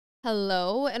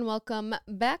Hello and welcome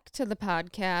back to the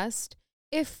podcast.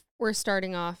 If we're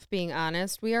starting off being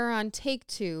honest, we are on take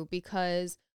 2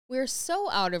 because we're so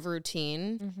out of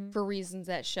routine for reasons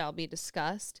that shall be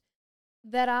discussed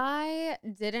that I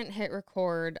didn't hit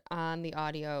record on the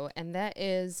audio, and that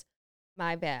is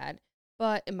my bad.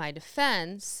 But in my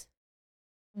defense,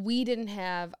 we didn't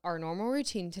have our normal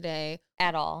routine today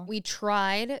at all. We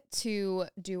tried to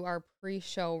do our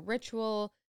pre-show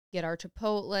ritual, get our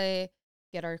Chipotle,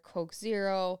 get our Coke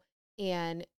Zero,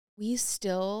 and we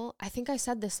still, I think I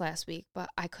said this last week, but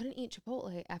I couldn't eat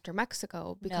Chipotle after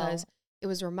Mexico because it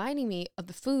was reminding me of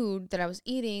the food that I was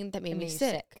eating that made me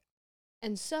sick.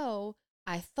 And so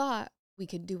I thought we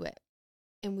could do it,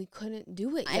 and we couldn't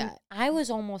do it yet. I was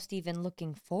almost even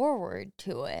looking forward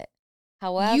to it.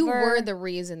 However, you were the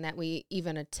reason that we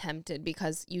even attempted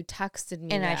because you texted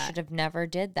me and I should have never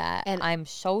did that. And I'm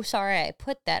so sorry I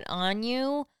put that on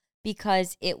you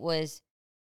because it was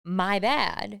my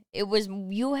bad. It was,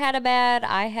 you had a bad,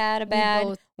 I had a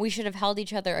bad. We should have held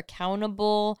each other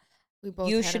accountable.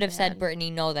 You should have said, Brittany,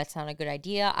 no, that's not a good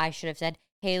idea. I should have said,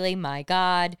 Haley, my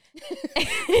God.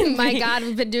 My God,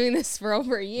 we've been doing this for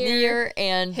over a year.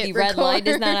 And the red light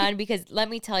is not on because let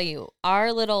me tell you,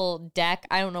 our little deck,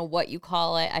 I don't know what you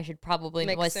call it. I should probably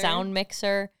know a sound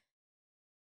mixer.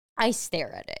 I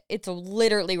stare at it. It's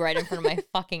literally right in front of my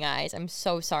fucking eyes. I'm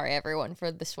so sorry, everyone,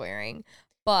 for the swearing.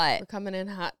 But we're coming in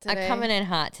hot today. I'm coming in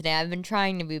hot today. I've been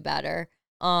trying to be better.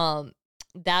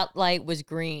 That light was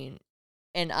green.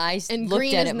 And I looked at it.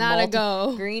 Green is not a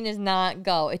go. Green is not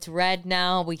go. It's red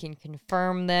now. We can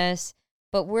confirm this,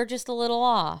 but we're just a little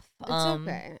off. It's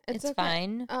okay. It's okay.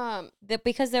 Fine.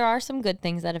 Because there are some good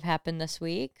things that have happened this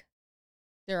week.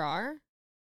 There are?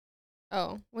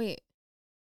 Oh, wait.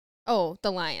 Oh,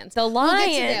 the Lions. The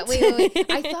Lions. We'll get to that.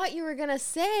 Wait. I thought you were going to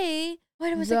say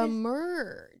what was the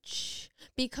merch.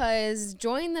 Because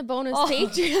join the bonus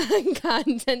Patreon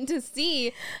content to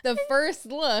see the first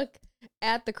look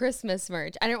at the Christmas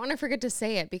merch. I didn't want to forget to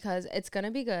say it because it's going to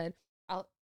be good.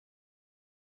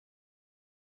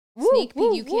 Sneak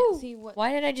peek. You can't see what.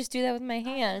 Why did I just do that with my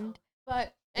hand?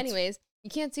 But anyways, you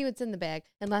can't see what's in the bag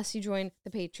unless you join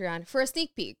the Patreon for a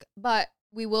sneak peek. But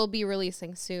we will be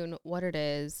releasing soon what it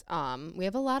is. We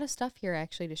have a lot of stuff here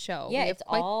actually to show. Yeah, it's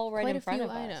all right in front of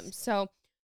us. Items. So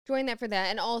join that for that.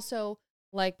 And also,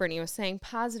 like Brittany was saying,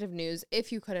 positive news.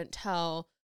 If you couldn't tell,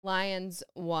 Lions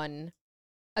won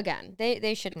again.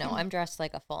 They should know. I'm dressed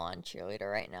like a full-on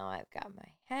cheerleader right now. I've got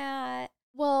my hat.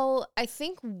 Well, I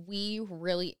think we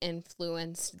really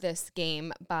influenced this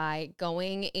game by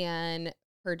going and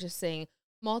purchasing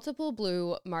multiple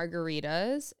blue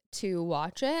margaritas to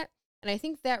watch it. And I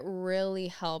think that really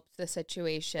helped the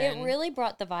situation. It really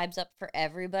brought the vibes up for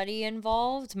everybody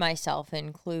involved, myself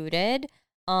included.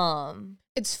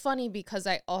 It's funny because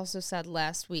I also said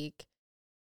last week,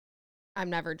 I'm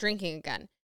never drinking again.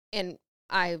 And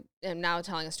I am now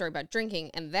telling a story about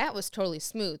drinking, and that was totally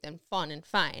smooth and fun and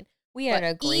fine. We had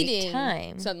a great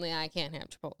time. Suddenly I can't have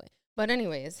Chipotle. But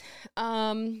anyways,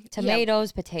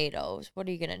 tomatoes, potatoes. What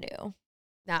are you going to do?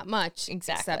 Not much.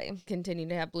 Exactly. Except continue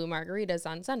to have blue margaritas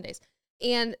on Sundays.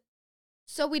 And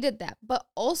so we did that. But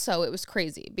also it was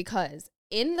crazy because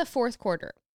in the fourth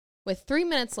quarter, with 3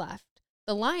 minutes left,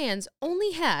 the Lions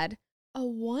only had a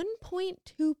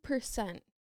 1.2%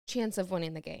 chance of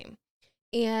winning the game.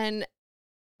 And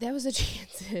that was the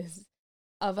chances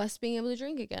of us being able to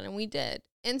drink again, and we did.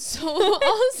 And so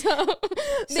also...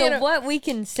 So what we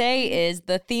can say is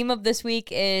the theme of this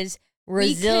week is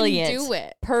resilience. We can do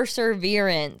it.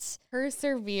 Perseverance.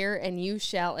 Persevere, and you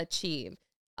shall achieve.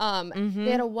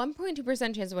 They had a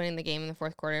 1.2% chance of winning the game in the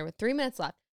fourth quarter with 3 minutes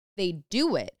left. They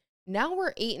do it. Now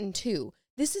we're 8-2.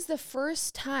 This is the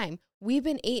first time we've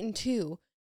been 8-2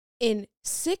 in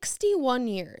 61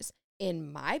 years.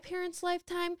 In my parents'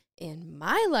 lifetime, in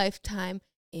my lifetime,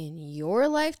 in your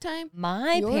lifetime,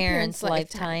 my parents'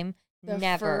 lifetime, the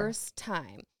never. First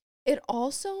time. It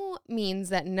also means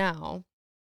that now,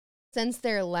 since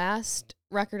their last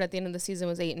record at the end of the season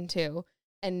was 8-2,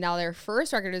 and now their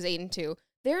first record is 8-2,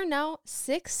 they're now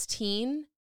 16-20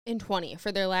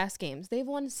 for their last games. They've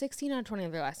won 16 out of 20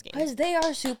 of their last games. Because they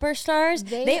are superstars.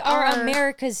 They are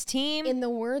America's team. In the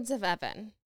words of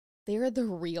Evan, they're the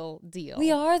real deal.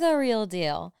 We are the real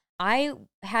deal. I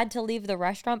had to leave the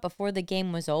restaurant before the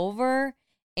game was over,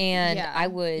 and I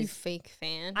was... You fake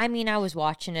fan. I mean, I was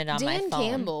watching it on my phone. Dan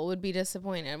Campbell would be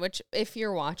disappointed, which, if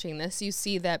you're watching this, you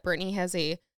see that Brittany has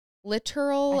a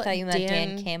literal... I thought you meant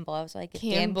Dan Campbell. I was like, if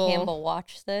Dan Campbell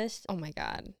watched this... Oh, my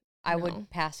God. I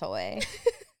would pass away.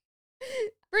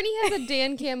 Brittany has a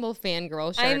Dan Campbell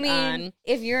fangirl shirt on.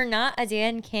 If you're not a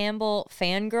Dan Campbell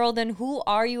fangirl, then who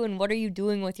are you and what are you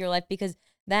doing with your life? Because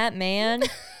That man.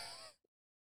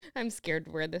 I'm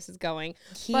scared where this is going.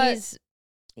 He's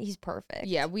perfect.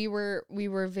 Yeah, we were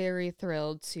very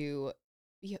thrilled to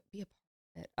be a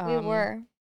part of it.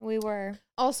 We were.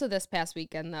 Also this past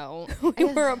weekend though. we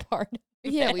were a part of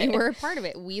it. Yeah, we were a part of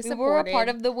it. We were a part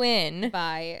of the win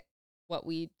by what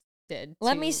we did.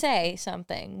 Let me say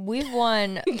something. We've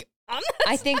won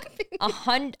I think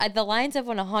the Lions have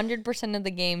won 100% of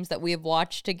the games that we have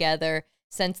watched together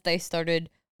since they started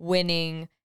winning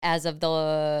as of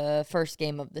the first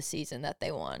game of the season that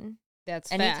they won.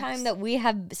 That's anytime that we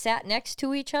have sat next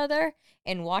to each other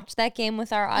and watched that game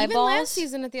with our eyeballs. Even last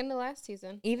season, at the end of last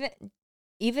season.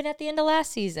 Even at the end of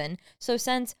last season. So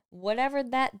since whatever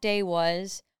that day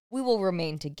was, we will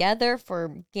remain together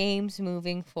for games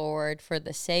moving forward for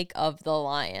the sake of the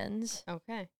Lions.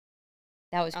 Okay.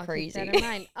 That was crazy. Keep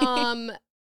that in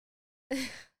mind.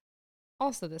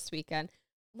 Also this weekend,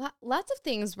 lots of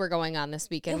things were going on this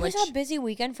weekend. It was a busy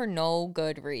weekend for no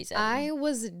good reason. I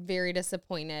was very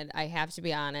disappointed, I have to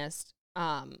be honest.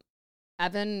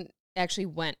 Evan actually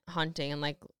went hunting and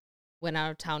went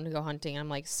out of town to go hunting. I'm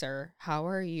like, sir, how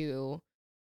are you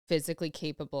physically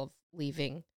capable of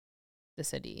leaving the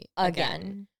city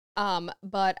again?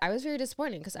 But I was very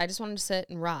disappointed because I just wanted to sit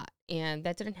and rot, and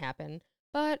that didn't happen.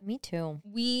 But me too.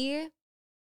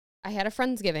 I had a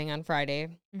Friendsgiving on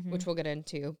Friday, which we'll get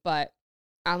into, but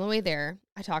on the way there,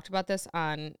 I talked about this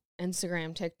on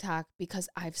Instagram, TikTok, because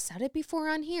I've said it before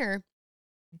on here.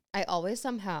 I always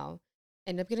somehow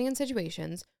end up getting in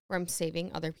situations where I'm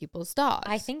saving other people's dogs.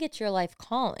 I think it's your life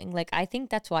calling. I think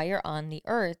that's why you're on the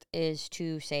earth, is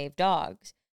to save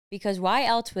dogs. Because why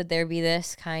else would there be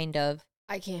this kind of...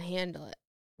 I can't handle it.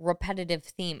 Repetitive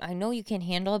theme. I know you can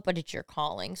handle it, but it's your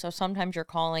calling. So sometimes your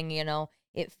calling,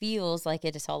 it feels like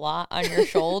it is a lot on your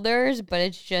shoulders, but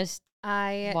it's just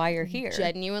why you're here.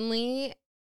 Genuinely,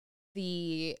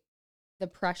 the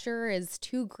pressure is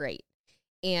too great,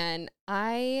 and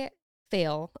I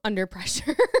fail under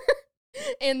pressure.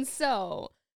 And so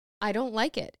I don't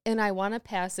like it, and I want to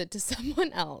pass it to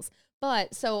someone else.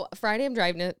 But so Friday I'm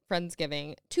driving to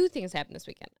Friendsgiving. 2 things happened this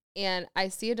weekend. And I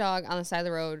see a dog on the side of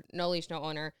the road, no leash, no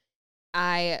owner.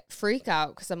 I freak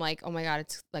out because I'm like, oh my God,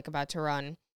 it's about to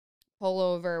run. Pull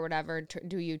over, whatever,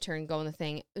 do U-turn, go in the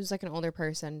thing. It was an older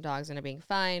person. Dogs ended up being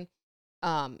fine.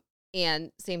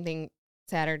 And same thing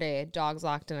Saturday, dogs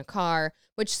locked in a car,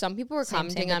 which some people were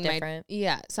commenting on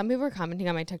some people were commenting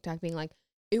on my TikTok being like,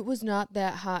 it was not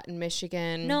that hot in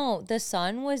Michigan. No, the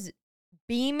sun was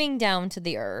beaming down to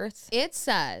the earth. It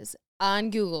says on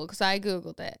Google, because I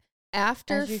Googled it,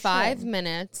 after 5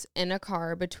 minutes in a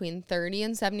car between 30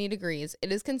 and 70 degrees,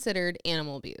 it is considered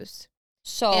animal abuse.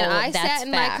 So and I sat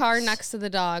in my car next to the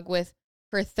dog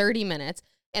for 30 minutes,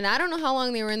 and I don't know how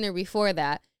long they were in there before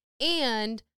that.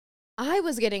 And I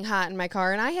was getting hot in my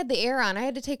car, and I had the air on. I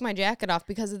had to take my jacket off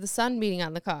because of the sun beating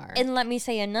on the car. And let me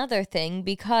say another thing,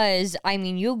 because,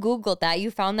 you Googled that.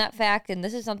 You found that fact, and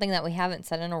this is something that we haven't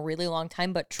said in a really long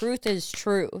time, but truth is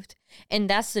truth. And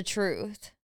that's the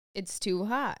truth. It's too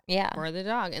hot for the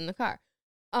dog in the car.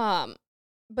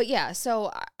 But yeah,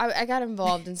 so I got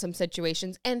involved in some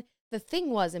situations. And the thing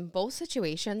was, in both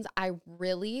situations, I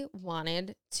really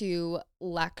wanted to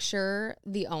lecture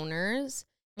the owners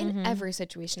in every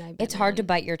situation I've been in. It's hard to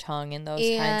bite your tongue in those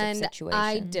kinds of situations.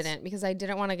 I didn't, because I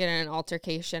didn't want to get in an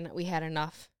altercation. We had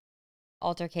enough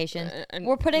altercations.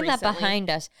 We're putting that behind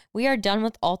us. We are done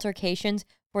with altercations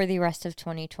for the rest of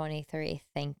 2023.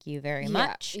 Thank you very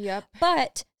much. Yep.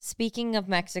 But speaking of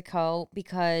Mexico,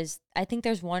 because I think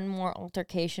there's one more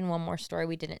altercation, one more story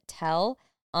we didn't tell.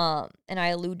 And I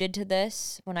alluded to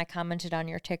this when I commented on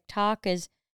your TikTok, is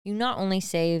you not only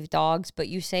save dogs, but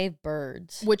you save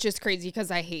birds. Which is crazy because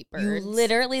I hate birds. You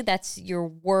literally, that's your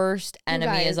worst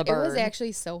enemy, is a bird. It was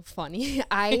actually so funny.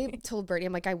 I told Birdie,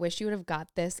 I'm like, I wish you would have got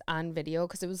this on video,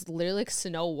 because it was literally like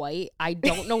Snow White. I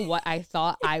don't know what I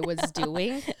thought I was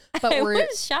doing. But I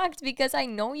was shocked because I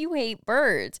know you hate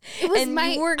birds. You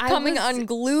were coming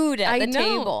unglued at the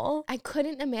table. I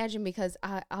couldn't imagine, because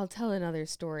I'll tell another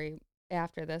story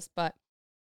after this, but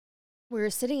we were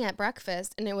sitting at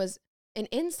breakfast, and it was an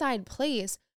inside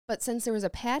place, but since there was a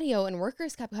patio and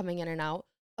workers kept coming in and out,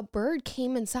 a bird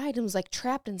came inside and was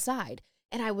trapped inside.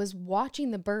 And I was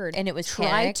watching the bird, and it was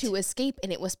try to escape,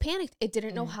 and it was panicked. It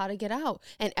didn't know how to get out.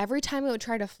 And every time it would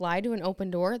try to fly to an open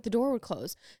door, the door would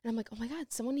close. And I'm like, oh my God,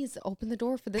 someone needs to open the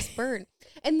door for this bird.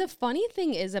 And the funny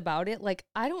thing is about it,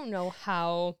 I don't know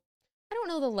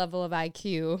the level of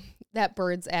IQ that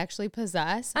birds actually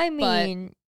possess.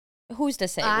 Who's to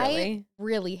say, really? I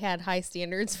really had high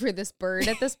standards for this bird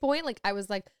at this point. I was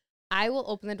like, I will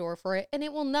open the door for it, and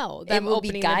it will know that it will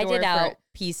be guided out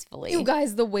peacefully. You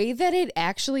guys, the way that it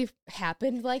actually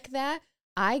happened like that,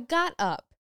 I got up,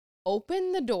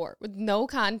 opened the door with no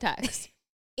context,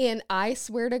 and I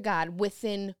swear to God,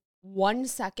 within 1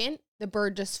 second, the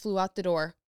bird just flew out the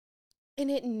door, and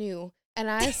it knew, and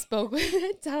I spoke with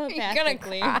it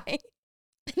telepathically. You're gonna cry.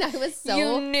 And I was so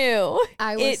you knew.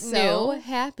 I was so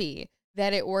happy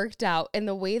that it worked out, and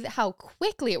the way that how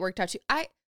quickly it worked out. I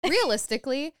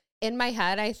realistically, in my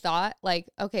head, I thought like,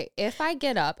 okay, if I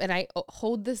get up and I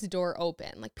hold this door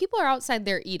open, like people are outside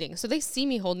there eating, so they see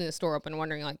me holding this door open,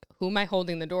 wondering like, who am I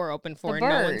holding the door open for? And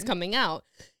no one's coming out.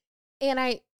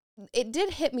 And it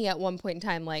did hit me at one point in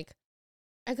time, like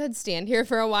I could stand here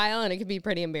for a while, and it could be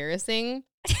pretty embarrassing.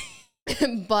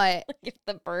 But like if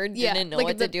the bird didn't know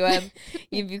what to do, if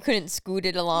you couldn't scoot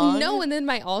it along. No, and then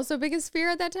my also biggest fear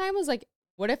at that time was like,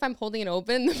 what if I'm holding it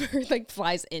open, the bird like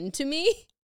flies into me?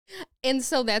 And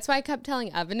so that's why I kept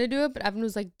telling Evan to do it, but Evan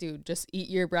was like, dude, just eat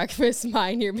your breakfast,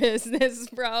 mind your business,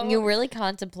 bro. You really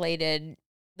contemplated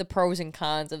the pros and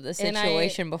cons of the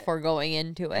situation before going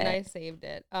into it. And I saved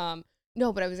it.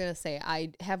 No, but I was gonna say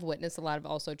I have witnessed a lot of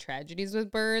also tragedies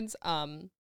with birds.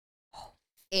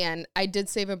 And I did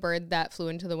save a bird that flew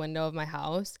into the window of my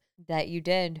house. That you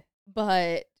did.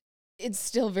 But it's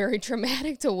still very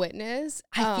traumatic to witness.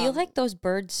 I feel like those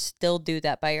birds still do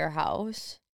that by your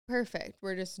house. Perfect.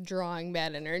 We're just drawing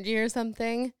bad energy or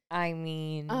something. I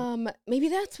mean, maybe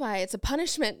that's why it's a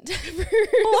punishment for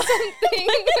something.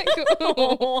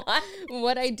 Like,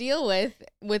 what I deal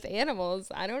with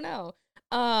animals. I don't know.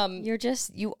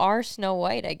 You are Snow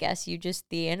White, I guess.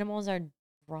 The animals are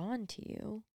drawn to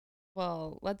you.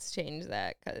 Well, let's change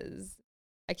that because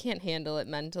I can't handle it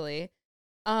mentally.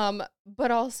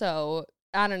 But also,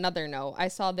 on another note, I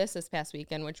saw this past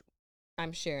weekend, which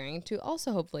I'm sharing to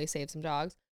also hopefully save some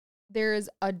dogs. There's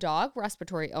a dog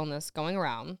respiratory illness going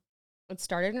around. It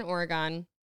started in Oregon.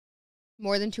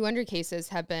 More than 200 cases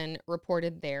have been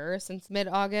reported there since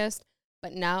mid-August,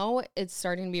 but now it's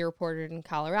starting to be reported in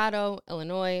Colorado,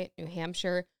 Illinois, New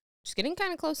Hampshire, which is getting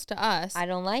kind of close to us. I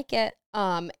don't like it.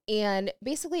 And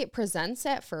basically it presents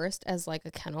at first as like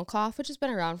a kennel cough, which has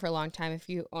been around for a long time. If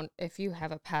you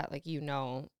have a pet, like, you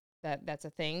know that that's a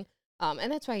thing.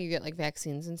 And that's why you get like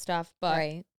vaccines and stuff.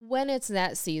 But when it's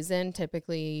that season,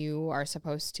 typically you are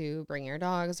supposed to bring your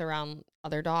dogs around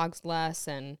other dogs less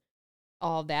and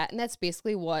all that. And that's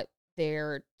basically what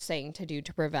they're saying to do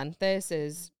to prevent this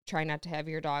is try not to have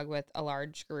your dog with a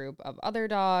large group of other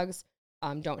dogs.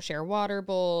 Don't share water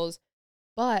bowls.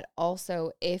 But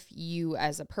also if you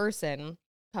as a person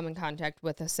come in contact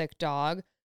with a sick dog,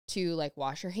 to like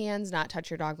wash your hands, not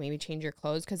touch your dog, maybe change your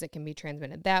clothes because it can be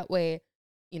transmitted that way.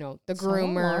 You know, the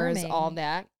groomers, all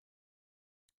that.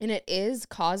 And it is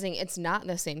it's not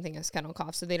the same thing as kennel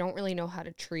cough. So they don't really know how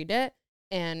to treat it.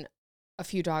 And a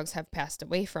few dogs have passed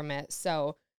away from it.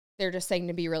 So they're just saying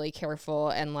to be really careful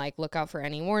and like look out for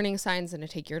any warning signs and to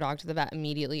take your dog to the vet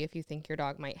immediately if you think your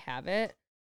dog might have it.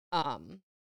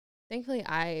 Thankfully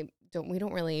we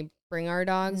don't really bring our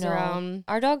dogs around.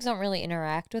 Our dogs don't really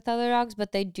interact with other dogs,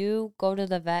 but they do go to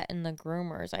the vet and the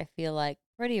groomers, I feel like,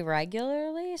 pretty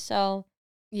regularly. So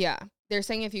yeah, they're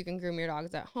saying if you can groom your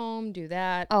dogs at home, do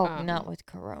that. Oh, not with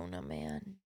Corona,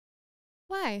 man.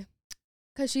 Why?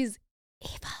 Because she's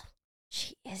evil.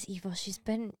 She is evil. She's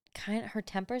been her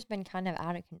temper's been kind of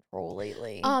out of control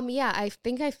lately. Yeah, I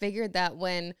think I figured that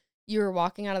when you were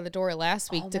walking out of the door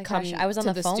last week to come I was on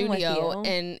to the phone studio with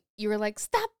you. And you were like,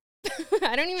 stop.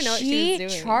 I don't even know what she was doing.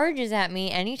 She charges at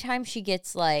me anytime she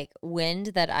gets like wind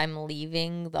that I'm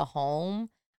leaving the home.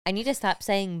 I need to stop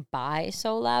saying bye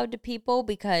so loud to people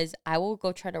because I will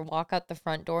go try to walk out the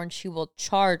front door and she will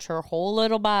charge her whole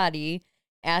little body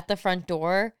at the front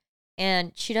door.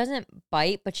 And she doesn't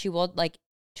bite, but she will like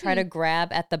try to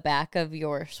grab at the back of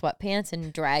your sweatpants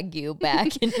and drag you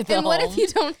back into the And what home. if you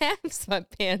don't have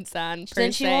sweatpants on?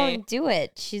 Then she won't do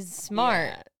it. She's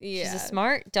smart. Yeah. She's a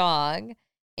smart dog.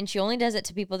 And she only does it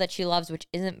to people that she loves, which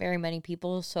isn't very many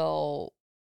people. So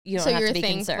you don't have to be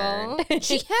concerned.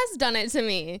 She has done it to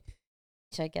me.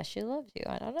 I guess she loves you.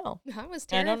 I don't know. I was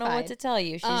terrified. I don't know what to tell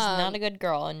you. She's not a good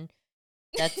girl, and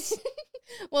that's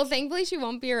well. Thankfully, she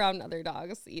won't be around other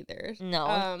dogs either.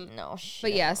 No.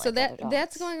 But yeah, so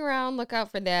that's going around. Look out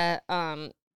for that.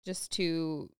 Just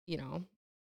to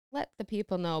let the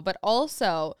people know. But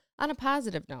also on a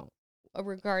positive note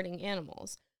regarding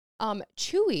animals,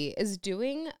 Chewy is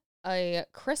doing a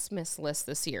Christmas list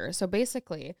this year. So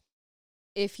basically,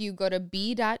 if you go to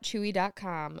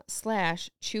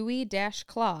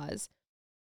b.chewy.com/chewy-claus,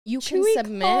 you can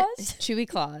submit Chewy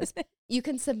Claus. You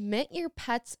can submit your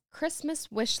pet's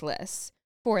Christmas wish list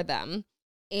for them.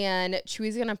 And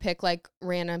Chewy's going to pick like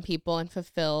random people and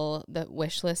fulfill the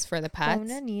wish list for the pets.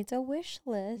 Rona needs a wish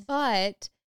list. But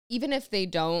even if they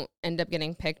don't end up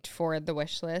getting picked for the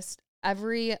wish list,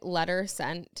 every letter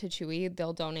sent to Chewy,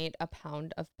 they'll donate a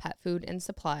pound of pet food and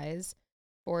supplies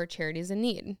for charities in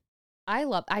need. I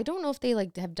don't know if they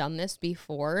like have done this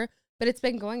before, but it's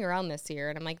been going around this year.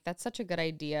 And I'm like, that's such a good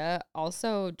idea.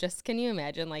 Also, just can you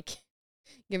imagine like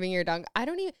giving your dog,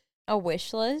 a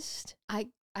wish list?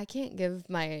 I can't give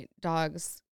my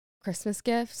dogs Christmas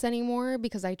gifts anymore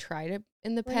because I tried it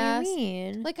in the past. What do you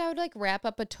mean? Like I would like wrap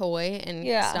up a toy and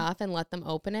stuff and let them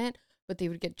open it, but they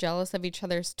would get jealous of each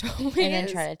other's toys and then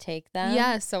try to take them.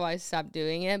 Yeah, so I stopped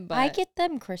doing it. But I get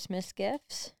them Christmas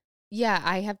gifts. Yeah,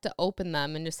 I have to open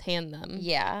them and just hand them.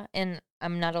 Yeah, and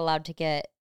I'm not allowed to get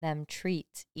them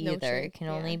treats either. No treats, it can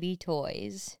only be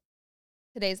toys.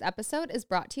 Today's episode is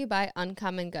brought to you by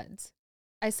Uncommon Goods.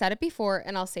 I said it before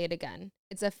and I'll say it again.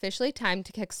 It's officially time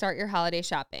to kickstart your holiday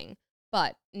shopping.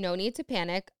 But no need to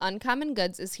panic. Uncommon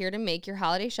Goods is here to make your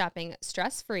holiday shopping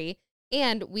stress-free,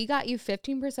 and we got you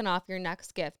 15% off your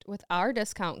next gift with our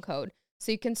discount code,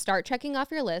 so you can start checking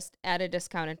off your list at a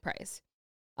discounted price.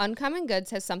 Uncommon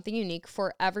Goods has something unique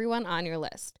for everyone on your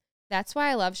list. That's why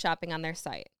I love shopping on their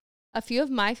site. A few of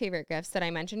my favorite gifts that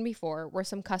I mentioned before were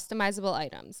some customizable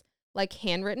items, like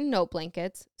handwritten note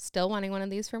blankets, still wanting one of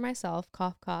these for myself,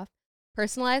 cough, cough,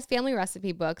 personalized family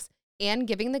recipe books, and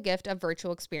giving the gift of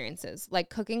virtual experiences, like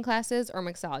cooking classes or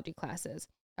mixology classes.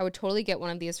 I would totally get one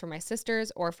of these for my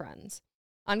sisters or friends.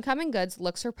 Uncommon Goods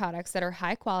looks for products that are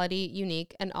high quality,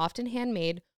 unique, and often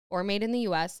handmade or made in the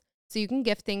U.S., so you can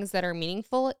gift things that are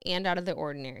meaningful and out of the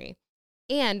ordinary.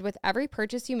 And with every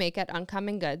purchase you make at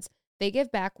Uncommon Goods, they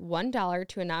give back $1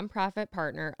 to a nonprofit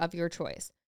partner of your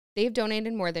choice. They've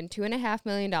donated more than $2.5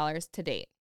 million to date.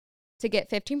 To get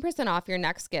 15% off your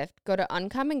next gift, go to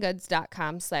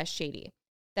uncommongoods.com/shady.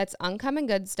 That's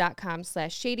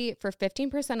uncommongoods.com/shady for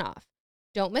 15% off.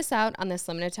 Don't miss out on this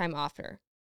limited time offer.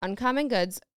 Uncommon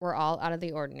Goods, we're all out of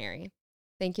the ordinary.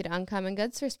 Thank you to Uncommon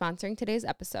Goods for sponsoring today's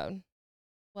episode.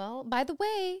 Well, by the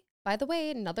way,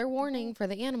 another warning for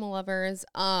the animal lovers.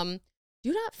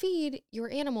 Do not feed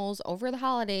your animals over the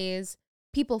holidays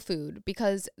people food,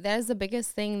 because that is the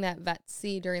biggest thing that vets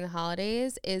see during the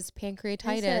holidays is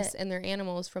pancreatitis in their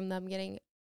animals from them getting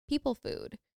people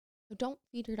food. So don't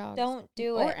feed your dogs. Don't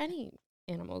do it. Or any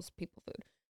animals people food.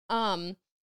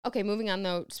 Okay, moving on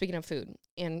though, speaking of food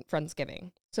and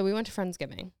Friendsgiving. So we went to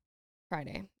Friendsgiving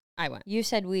Friday. I went. You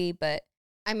said we, but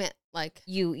I meant like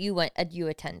you went, you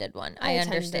attended one. I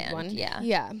understand. One. Yeah.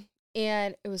 Yeah.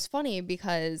 And it was funny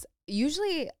because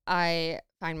usually I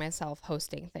find myself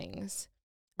hosting things.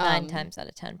 9 times out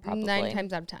of 10, probably. 9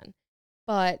 times out of 10.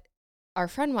 But our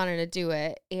friend wanted to do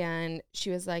it, and she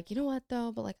was like, you know what,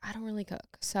 though? But, like, I don't really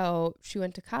cook. So she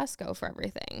went to Costco for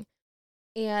everything.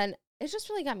 And it just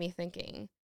really got me thinking.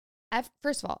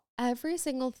 First of all, every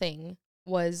single thing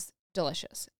was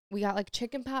delicious. We got, like,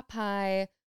 chicken pot pie,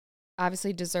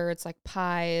 obviously desserts, like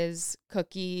pies,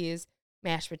 cookies,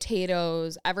 mashed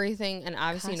potatoes, everything. And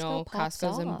obviously,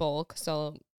 Costco's in bulk,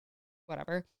 so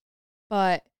whatever.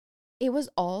 But it was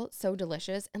all so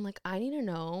delicious, and like I need to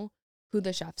know who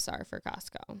the chefs are for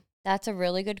Costco. That's a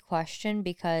really good question,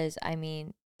 because I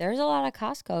mean, there's a lot of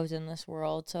Costco's in this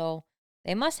world, so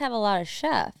they must have a lot of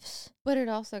chefs. But it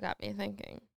also got me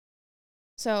thinking.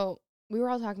 So we were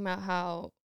all talking about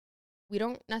how we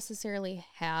don't necessarily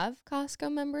have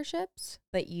Costco memberships,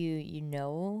 but you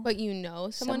know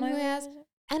someone who has.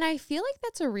 And I feel like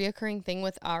that's a reoccurring thing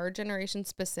with our generation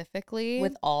specifically.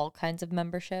 With all kinds of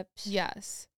memberships.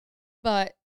 Yes.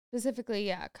 But specifically,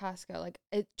 yeah, Costco, like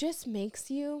it just makes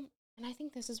you, and I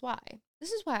think this is why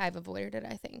I've avoided it.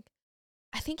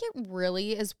 I think it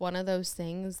really is one of those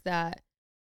things that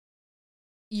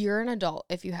you're an adult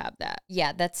if you have that.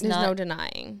 Yeah, there's no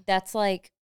denying. That's like,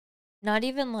 not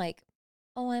even like,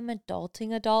 oh, I'm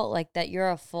adulting adult, like that you're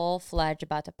a full-fledged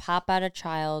about to pop out a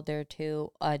child or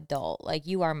two adult. Like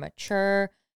you are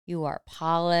mature. You are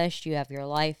polished, you have your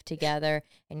life together,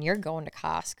 and you're going to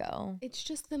Costco. It's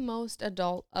just the most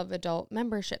adult of adult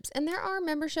memberships. And there are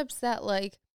memberships that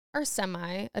like are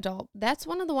semi-adult. That's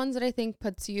one of the ones that I think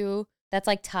puts you... That's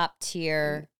like top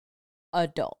tier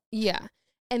adult. Yeah.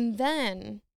 And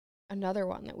then another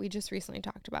one that we just recently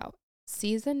talked about,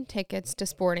 season tickets to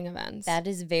sporting events. That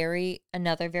is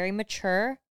another very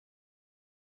mature.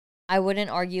 I wouldn't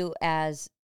argue as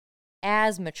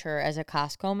mature as a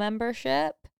Costco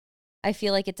membership. I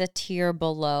feel like it's a tier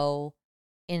below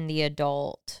in the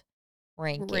adult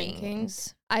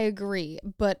rankings. I agree.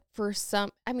 But for some,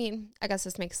 I mean, I guess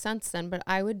this makes sense then, but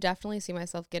I would definitely see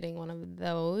myself getting one of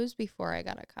those before I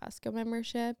got a Costco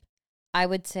membership. I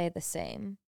would say the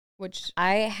same. which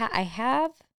I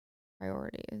have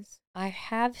priorities. I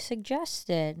have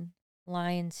suggested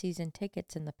Lion season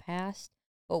tickets in the past,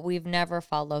 but we've never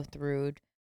followed through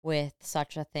with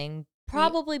such a thing.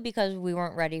 Probably because we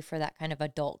weren't ready for that kind of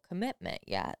adult commitment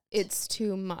yet. It's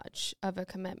too much of a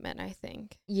commitment, I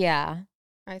think. Yeah.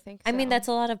 I think so. I mean, that's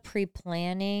a lot of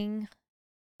pre-planning.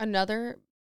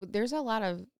 There's a lot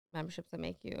of memberships that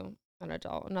make you an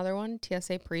adult. Another one,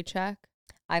 TSA PreCheck.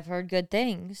 I've heard good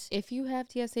things. If you have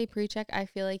TSA PreCheck, I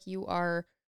feel like you are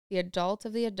the adult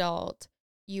of the adult.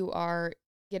 You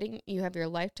have your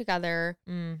life together.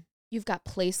 You've got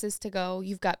places to go.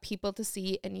 You've got people to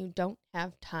see, and you don't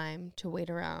have time to wait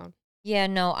around. Yeah,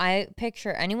 no, I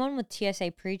picture anyone with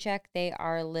TSA PreCheck, they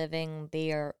are living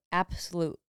their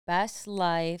absolute best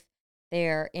life.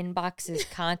 Their inbox is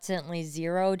constantly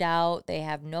zeroed out. They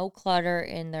have no clutter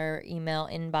in their email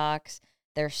inbox.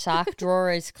 Their sock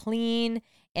drawer is clean,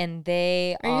 and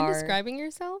they are... Are you describing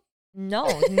yourself? No,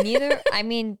 neither. I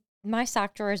mean, my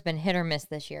sock drawer has been hit or miss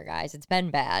this year, guys. It's been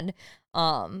bad.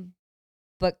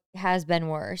 But has been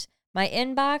worse. My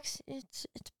inbox, it's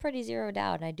pretty zeroed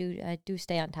out. I do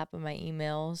stay on top of my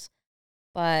emails,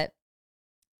 but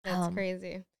that's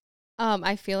crazy.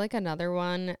 I feel like another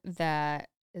one that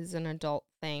is an adult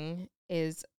thing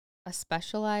is a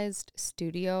specialized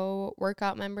studio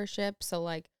workout membership. So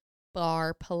like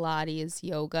bar, Pilates,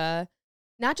 yoga,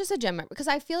 not just a gym, because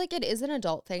I feel like it is an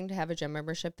adult thing to have a gym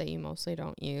membership that you mostly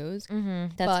don't use.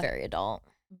 That's very adult.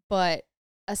 But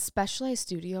a specialized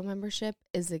studio membership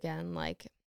is, again, like,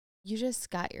 you just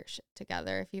got your shit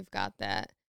together if you've got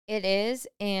that. It is,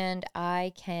 and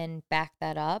I can back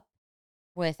that up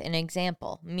with an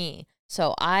example, me.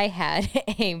 So I had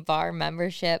a bar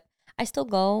membership. I still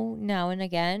go now and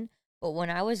again, but when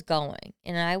I was going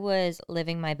and I was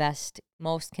living my best,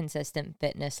 most consistent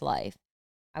fitness life,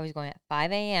 I was going at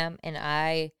 5 a.m. and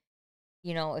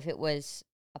if it was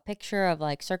a picture of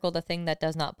like circle the thing that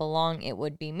does not belong, it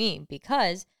would be me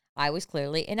because I was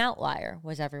clearly an outlier.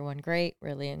 Was everyone great?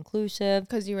 Really inclusive?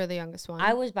 Because you were the youngest one.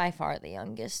 I was by far the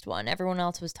youngest one. Everyone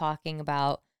else was talking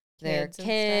about their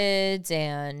kids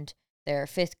and their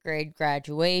 5th grade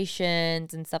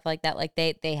graduations and stuff like that. Like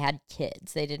they had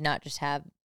kids. They did not just have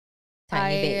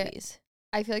tiny babies.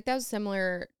 I feel like that was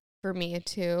similar for me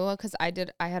too, because I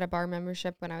had a bar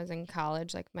membership when I was in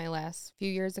college, like my last few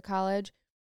years of college.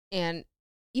 And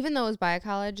even though it was by a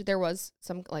college, there was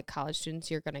some like college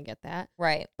students, you're going to get that.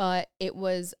 Right. But it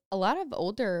was a lot of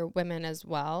older women as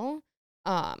well.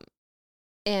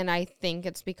 And I think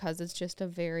it's because it's just a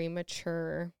very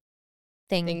mature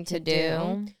thing to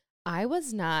do. I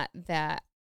was not that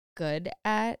good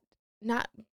at, not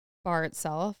bar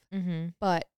itself,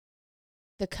 but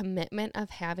the commitment of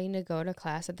having to go to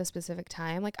class at the specific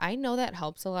time. Like, I know that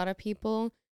helps a lot of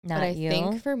people. But I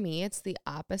think for me, it's the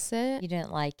opposite. You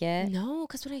didn't like it? No,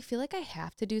 because when I feel like I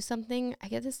have to do something, I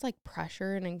get this like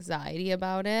pressure and anxiety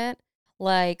about it.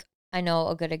 Like, I know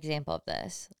a good example of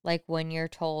this. Like when you're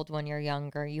told when you're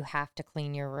younger, you have to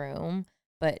clean your room.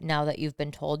 But now that you've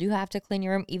been told you have to clean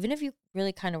your room, even if you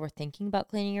really kind of were thinking about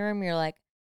cleaning your room, you're like,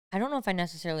 I don't know if I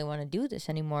necessarily want to do this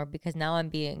anymore because now I'm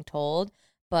being told.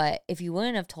 But if you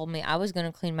wouldn't have told me, I was going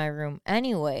to clean my room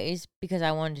anyways because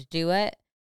I wanted to do it.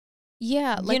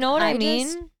 Yeah. Like, you know what I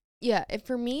mean?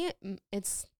 For me,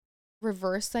 it's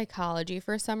reverse psychology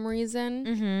for some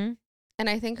reason. And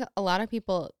I think a lot of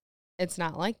people, it's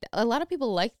not like that. A lot of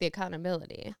people like the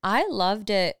accountability. I loved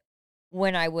it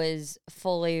when I was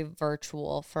fully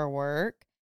virtual for work.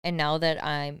 And now that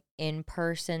I'm in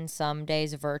person, some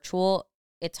days virtual,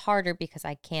 it's harder because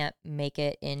I can't make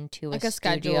it into like a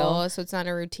schedule. So it's not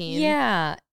a routine.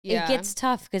 Yeah. It gets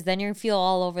tough because then you feel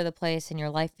all over the place and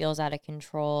your life feels out of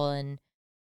control and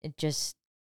it just,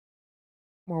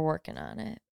 we're working on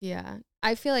it. Yeah.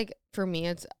 I feel like for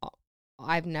me,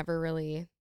 I've never really,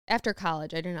 after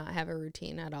college, I do not have a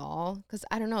routine at all because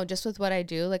I don't know, just with what I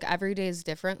do, like every day is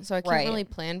different. So I can't really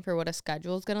plan for what a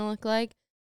schedule is going to look like.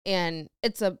 And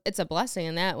it's a blessing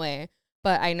in that way.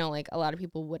 But I know like a lot of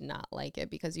people would not like it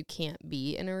because you can't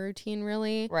be in a routine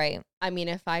really. Right. I mean,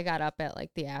 if I got up at like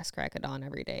the ass crack of dawn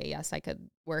every day, yes, I could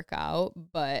work out,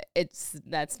 but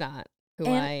that's not who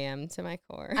I am to my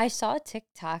core. I saw a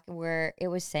TikTok where it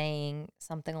was saying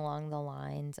something along the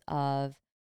lines of,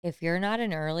 if you're not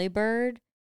an early bird,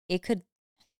 it could,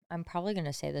 I'm probably going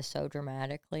to say this so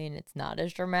dramatically and it's not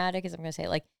as dramatic as I'm going to say,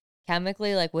 like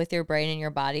chemically, like with your brain and your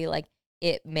body, like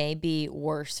it may be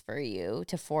worse for you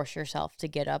to force yourself to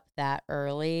get up that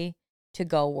early to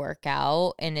go work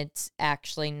out. And it's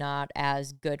actually not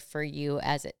as good for you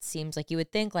as it seems. Like you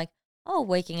would think like, oh,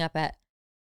 waking up at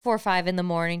 4 or 5 in the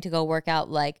morning to go work out,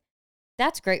 like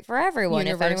that's great for everyone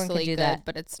if everyone could do good, that.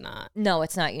 But it's not. No,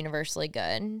 it's not universally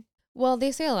good. Well,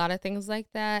 they say a lot of things like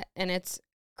that, and it's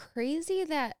crazy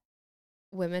that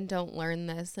women don't learn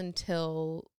this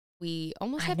until we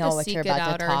almost have to seek it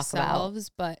out ourselves.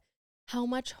 But how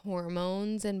much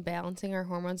hormones and balancing our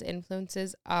hormones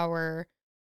influences our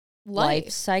life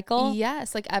cycle?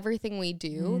 Yes, like everything we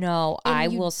do. No, I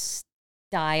will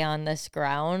die on this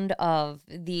ground of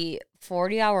the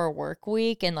 40-hour work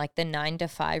week and like the 9 to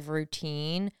 5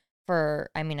 routine for,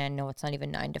 I mean, I know it's not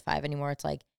even 9 to 5 anymore. It's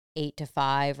like 8 to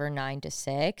 5 or 9 to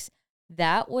 6.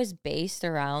 That was based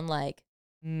around like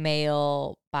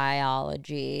male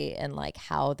biology and like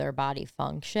how their body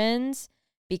functions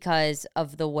because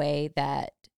of the way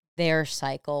that their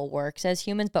cycle works as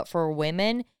humans. But for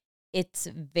women, it's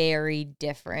very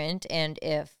different. And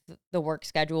if the work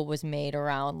schedule was made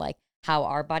around like how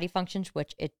our body functions,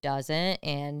 which it doesn't,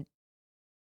 and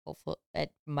hopefully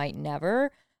it might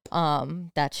never,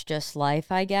 that's just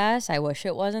life, I guess. I wish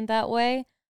it wasn't that way.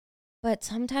 But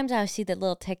sometimes I see the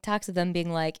little TikToks of them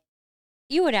being like,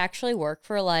 you would actually work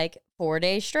for like 4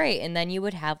 days straight, and then you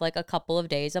would have like a couple of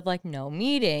days of like no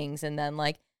meetings, and then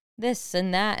like this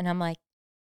and that. And I'm like,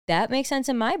 that makes sense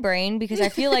in my brain because I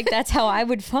feel like that's how I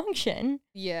would function.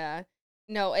 Yeah.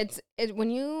 No, it's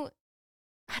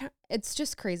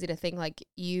just crazy to think like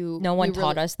no one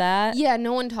taught us that. Yeah,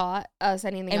 no one taught us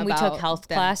anything and about we took health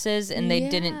classes and they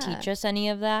didn't teach us any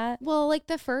of that. Well, like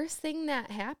the first thing that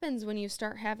happens when you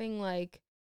start having like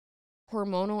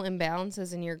hormonal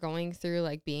imbalances and you're going through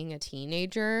like being a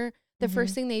teenager, the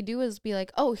first thing they do is be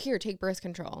like, oh, here, take birth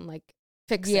control and like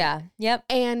fix it. Yeah. Yep.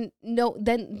 And no,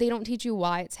 then they don't teach you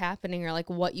why it's happening or like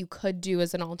what you could do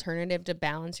as an alternative to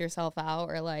balance yourself out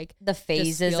or like the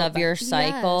phases of your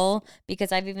cycle. Yes.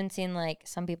 Because I've even seen like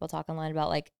some people talk online about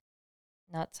like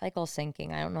not cycle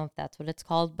syncing. I don't know if that's what it's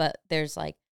called, but there's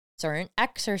like certain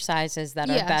exercises that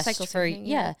are best for you.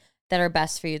 Yeah. That are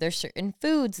best for you. There's certain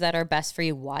foods that are best for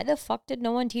you. Why the fuck did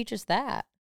no one teach us that?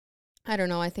 I don't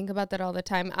know. I think about that all the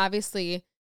time. Obviously,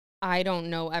 I don't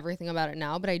know everything about it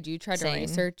now, but I do try to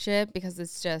research it because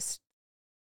it's just,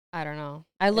 I don't know.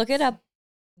 I look it up.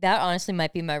 That honestly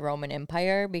might be my Roman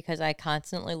Empire because I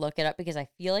constantly look it up because I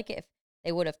feel like if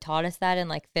they would have taught us that in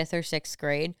like 5th or 6th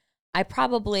grade, I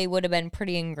probably would have been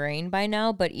pretty ingrained by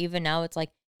now. But even now, it's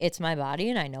like, it's my body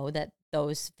and I know that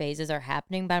those phases are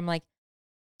happening, but I'm like,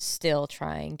 still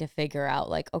trying to figure out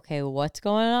like, okay, what's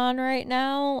going on right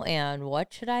now and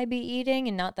what should I be eating?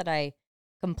 And not that I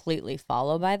completely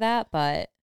follow by that,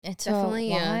 but it's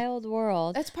definitely a wild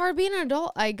world. That's part of being an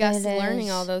adult, I guess,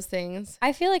 learning all those things.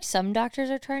 I feel like some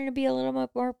doctors are trying to be a little bit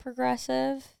more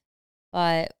progressive,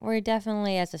 but we're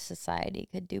definitely as a society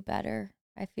could do better,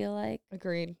 I feel like.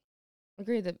 Agreed.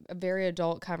 That a very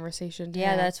adult conversation.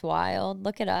 Yeah, that's wild.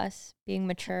 Look at us being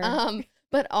mature.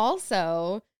 But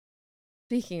also,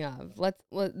 speaking of,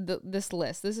 this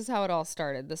list. This is how it all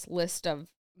started. This list of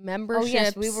memberships. Oh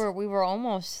yes, we were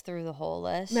almost through the whole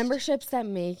list. Memberships that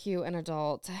make you an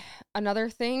adult. Another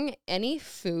thing, any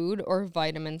food or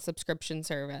vitamin subscription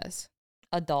service.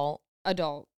 Adult.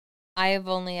 I have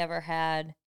only ever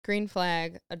had green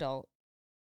flag. Adult.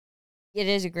 It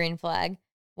is a green flag.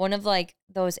 One of like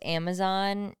those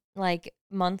Amazon like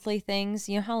monthly things.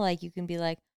 You know how like you can be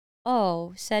like,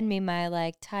 oh, send me my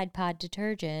like Tide Pod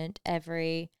detergent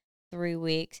every 3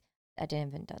 weeks. I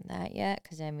haven't done that yet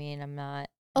because I mean I'm not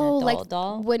an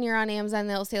adult. When you're on Amazon,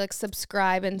 they'll say like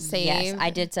subscribe and save. Yes, I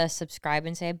did subscribe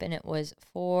and save, and it was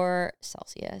for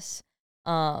Celsius.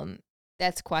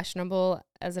 That's questionable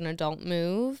as an adult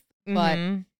move,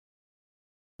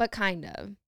 but kind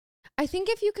of. I think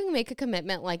if you can make a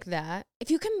commitment like that,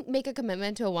 if you can make a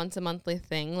commitment to a once a monthly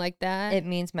thing like that, it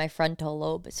means my frontal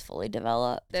lobe is fully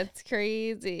developed. That's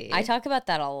crazy. I talk about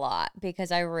that a lot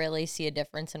because I really see a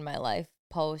difference in my life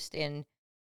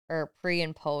pre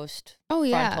and post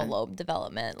frontal lobe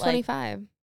development. 25. Like,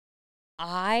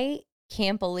 I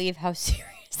can't believe how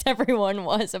serious everyone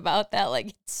was about that. Like,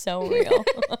 it's so real.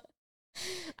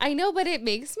 I know, but it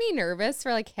makes me nervous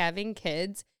for like having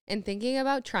kids and thinking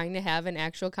about trying to have an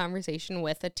actual conversation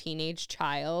with a teenage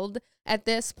child at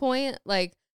this point.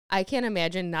 Like, I can't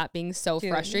imagine not being so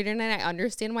frustrated. And I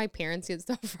understand why parents get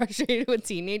so frustrated with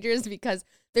teenagers because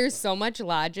there's so much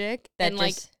logic that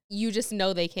like you just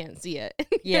know they can't see it.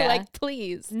 You're like,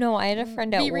 please. No, I had a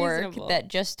friend at work that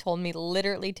just told me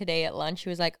literally today at lunch, she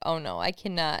was like, oh no, I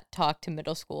cannot talk to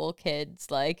middle school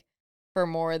kids like for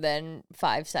more than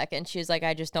 5 seconds. She was like,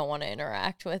 I just don't want to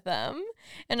interact with them.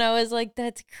 And I was like,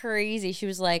 that's crazy. She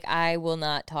was like, I will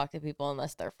not talk to people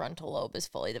unless their frontal lobe is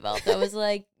fully developed. I was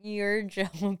like, you're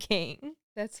joking.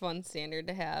 That's one standard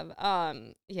to have.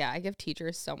 Yeah, I give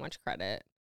teachers so much credit.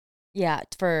 Yeah,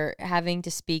 for having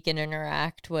to speak and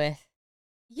interact with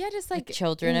just like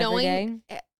children every day.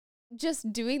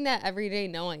 Just doing that every day,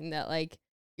 knowing that like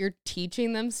you're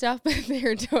teaching them stuff, but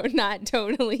they're not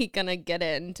totally gonna get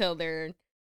it until they're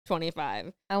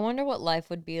 25. I wonder what life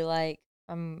would be like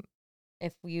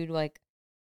if you'd like,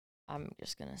 I'm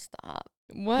just gonna stop.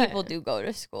 What? People do go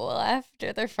to school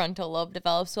after their frontal lobe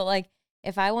develops. So like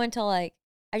if I went to like,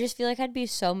 I just feel like I'd be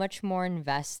so much more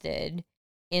invested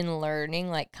in learning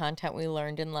like content we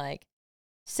learned in like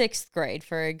 6th grade,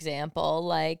 for example,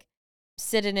 like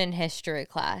sitting in history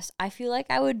class. I feel like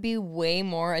I would be way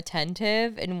more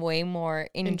attentive and way more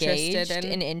engaged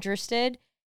and interested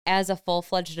as a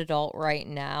full-fledged adult right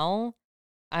now.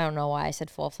 I don't know why I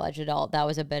said full-fledged adult. That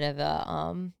was a bit of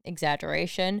a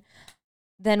exaggeration.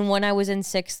 Than when I was in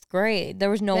 6th grade.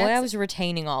 There was no way I was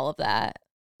retaining all of that.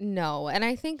 No, and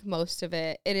I think most of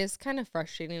it is kind of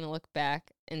frustrating to look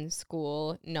back in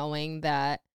school knowing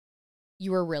that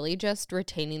you were really just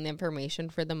retaining the information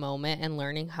for the moment and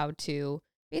learning how to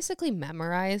basically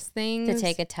memorize things. To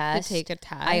take a test.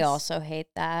 I also hate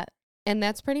that. And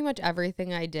that's pretty much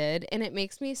everything I did. And it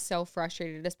makes me so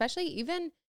frustrated, especially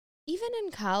even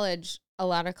in college, a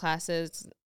lot of classes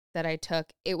that I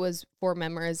took, it was for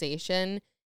memorization.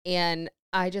 And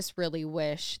I just really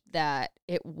wish that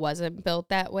it wasn't built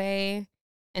that way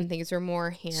and things were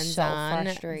more hands-on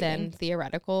than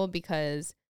theoretical,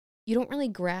 because you don't really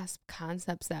grasp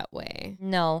concepts that way.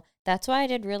 No, that's why I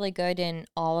did really good in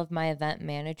all of my event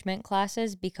management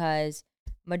classes, because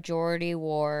majority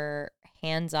were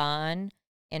hands-on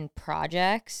in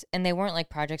projects, and they weren't like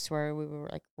projects where we were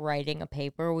like writing a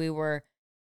paper. We were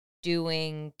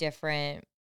doing different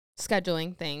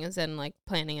scheduling things and like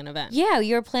planning an event. Yeah,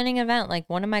 you were planning an event. Like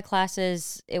one of my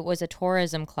classes, it was a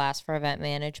tourism class for event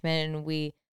management, and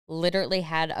we literally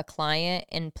had a client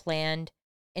and planned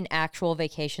an actual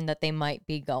vacation that they might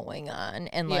be going on.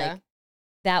 And like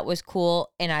that was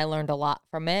cool, and I learned a lot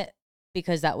from it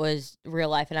because that was real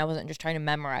life, and I wasn't just trying to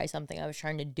memorize something. I was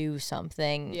trying to do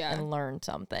something and learn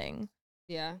something.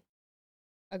 Yeah.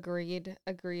 Agreed.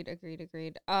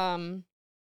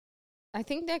 I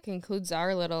think that concludes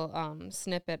our little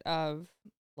snippet of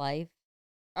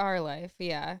our life,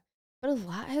 yeah. But a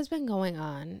lot has been going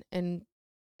on and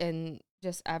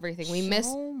just everything. We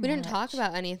didn't talk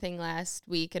about anything last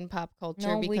week in pop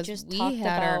culture because we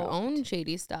had our own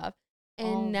shady stuff.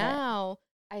 And now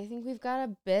I think we've got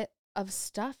a bit of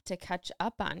stuff to catch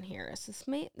up on here. So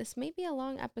this may be a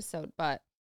long episode, but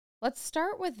let's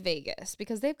start with Vegas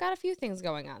because they've got a few things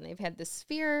going on. They've had the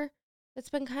Sphere that's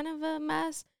been kind of a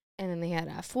mess. And then they had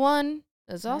F1.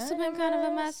 That's also been kind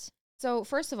of a mess. So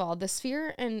first of all, the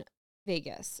Sphere in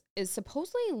Vegas is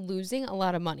supposedly losing a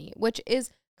lot of money, which is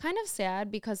kind of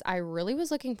sad because I really was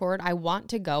looking forward. I want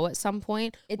to go at some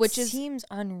point. Seems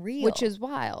unreal. Which is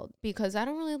wild because I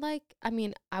don't really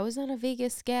I was not a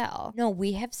Vegas gal. No,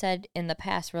 we have said in the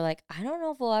past, we're like, I don't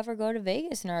know if we'll ever go to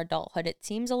Vegas in our adulthood. It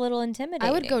seems a little intimidating.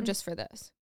 I would go just for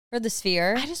this. For the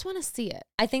Sphere? I just want to see it.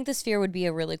 I think the Sphere would be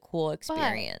a really cool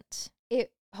experience.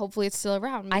 Hopefully it's still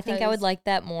around. I think I would like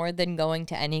that more than going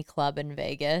to any club in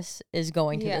Vegas is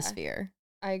going to the Sphere.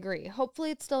 I agree.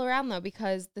 Hopefully it's still around though,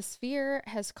 because the Sphere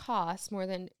has cost more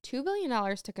than $2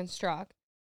 billion to construct.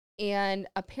 And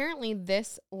apparently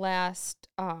this last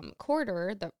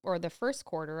quarter, the first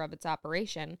quarter of its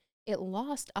operation, it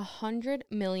lost $100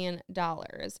 million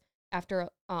after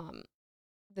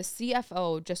the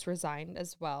CFO just resigned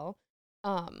as well.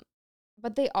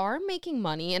 But they are making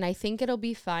money, and I think it'll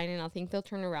be fine, and I think they'll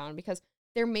turn around because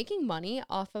they're making money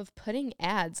off of putting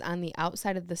ads on the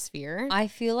outside of the Sphere. I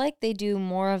feel like they do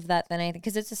more of that than anything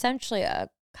because it's essentially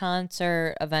a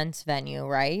concert events venue,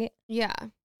 right? Yeah.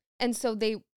 And so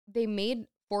they made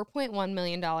 $4.1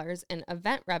 million in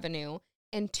event revenue,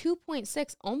 and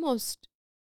 2.6, almost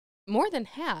more than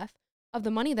half of the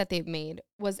money that they've made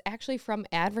was actually from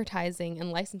advertising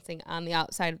and licensing on the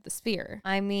outside of the Sphere.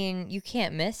 I mean, you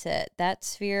can't miss it. That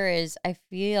Sphere is, I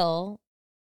feel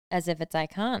as if it's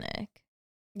iconic.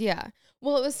 Yeah.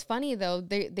 Well, it was funny though.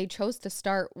 They chose to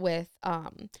start with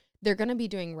they're going to be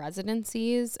doing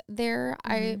residencies there.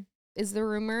 Is the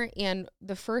rumor, and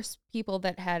the first people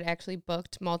that had actually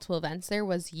booked multiple events there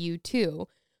was U2,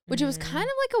 which was kind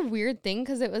of like a weird thing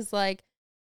because it was like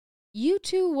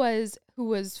U2 who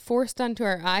was forced onto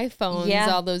our iPhones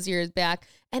all those years back.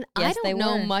 And I don't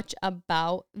know much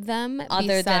about them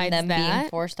other than them being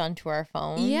forced onto our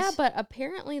phones. Yeah, but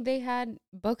apparently they had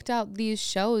booked out these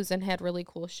shows and had really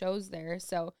cool shows there.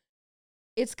 So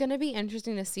it's going to be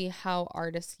interesting to see how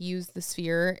artists use the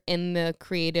Sphere in the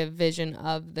creative vision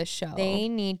of the show. They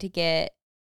need to get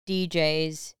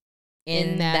DJs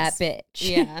in that bitch.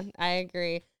 Yeah, I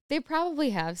agree. They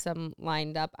probably have some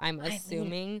lined up, I'm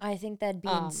assuming. I think that'd be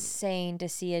insane to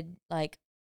see a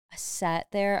set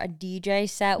there. A DJ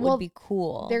set would be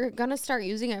cool. They're going to start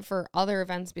using it for other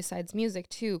events besides music,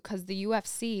 too, because the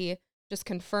UFC just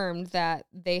confirmed that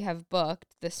they have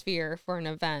booked the Sphere for an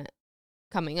event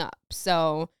coming up.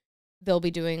 So they'll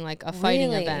be doing like a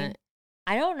fighting event.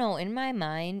 I don't know. In my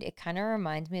mind, it kind of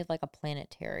reminds me of like a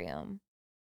planetarium.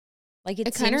 Like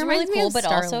it seems really cool, but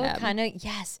also it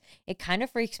kind of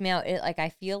freaks me out. I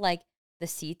feel like the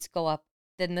seats go up.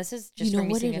 Then this is just for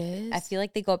me seeing it. I feel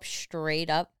like they go up straight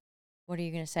up. What are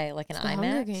you gonna say? Like an IMAX?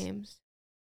 Hunger Games.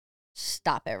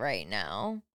 Stop it right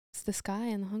now. It's the sky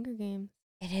in the Hunger Games.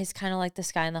 It is kind of like the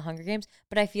sky in the Hunger Games,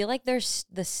 but I feel like there's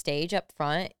the stage up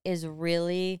front is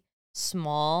really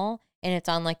small and it's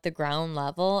on like the ground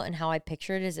level. And how I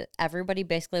picture it is that everybody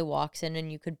basically walks in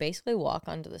and you could basically walk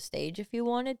onto the stage if you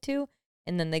wanted to,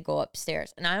 and then they go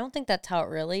upstairs. And I don't think that's how it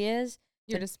really is.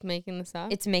 You're just making this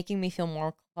up? It's making me feel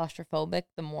more claustrophobic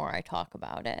the more I talk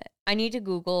about it. I need to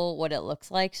Google what it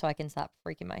looks like so I can stop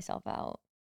freaking myself out.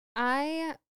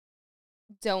 I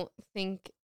don't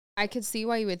think... I could see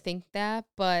why you would think that,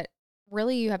 but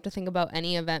really you have to think about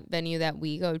any event venue that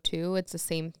we go to. It's the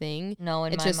same thing. No,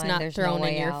 it's just not thrown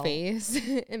in your face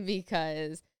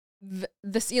because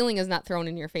the ceiling is not thrown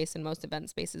in your face in most event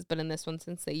spaces, but in this one,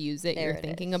 since they use it, you're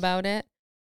thinking about it.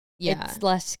 Yeah. It's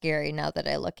less scary now that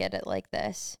I look at it like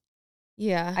this.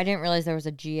 Yeah. I didn't realize there was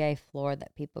a GA floor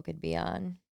that people could be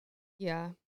on. Yeah.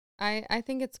 I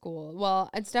think it's cool. Well,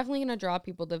 it's definitely going to draw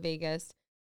people to Vegas,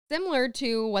 similar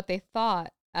to what they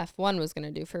thought F1 was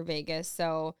going to do for Vegas.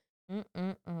 So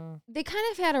they kind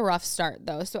of had a rough start,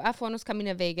 though. So F1 was coming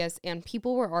to Vegas, and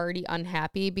people were already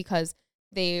unhappy because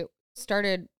they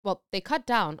cut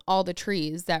down all the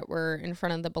trees that were in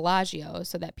front of the Bellagio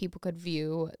so that people could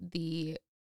view the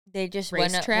They just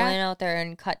went out there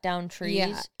and cut down trees.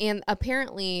 Yeah, and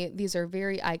apparently these are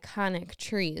very iconic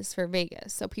trees for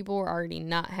Vegas, so people were already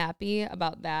not happy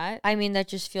about that. I mean, that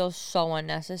just feels so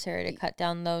unnecessary to cut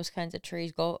down those kinds of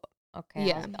trees. I'll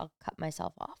cut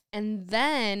myself off. And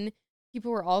then people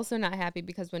were also not happy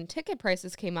because when ticket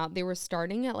prices came out, they were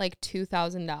starting at like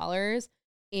 $2,000,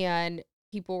 and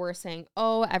people were saying,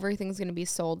 oh, everything's going to be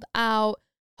sold out.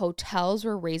 Hotels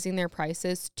were raising their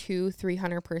prices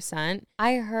 200-300%.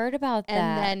 I heard about that.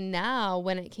 And then now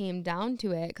when it came down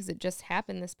to it, because it just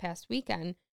happened this past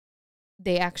weekend,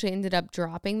 they actually ended up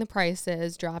dropping the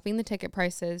ticket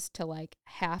prices to like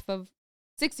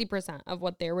 60% of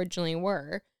what they originally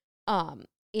were.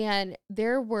 And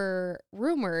there were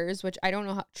rumors, which I don't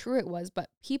know how true it was, but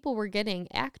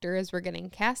actors were getting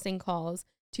casting calls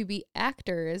to be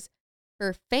actors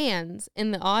for fans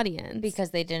in the audience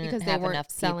because they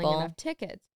weren't selling enough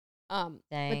tickets. But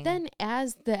then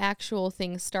as the actual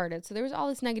thing started, so there was all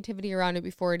this negativity around it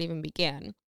before it even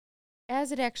began.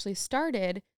 As it actually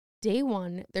started, day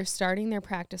one, they're starting their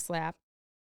practice lap.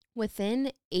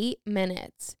 Within 8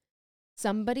 minutes,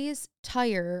 somebody's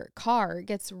car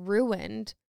gets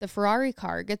ruined. The Ferrari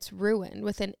car gets ruined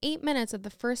within 8 minutes of the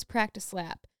first practice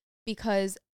lap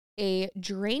because a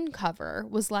drain cover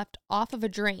was left off of a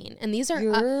drain. And these are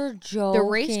You're joking. The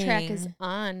racetrack is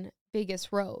on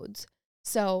Vegas roads.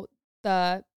 So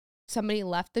somebody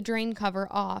left the drain cover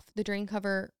off. The drain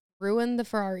cover ruined the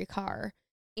Ferrari car.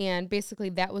 And basically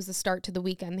that was the start to the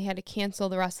weekend. They had to cancel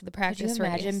the rest of the practice race. Could you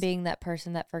imagine being that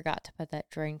person that forgot to put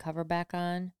that drain cover back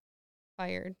on?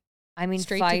 Fired. I mean,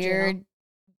 fired.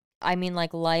 I mean,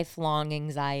 like lifelong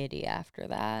anxiety after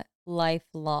that.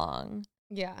 Lifelong.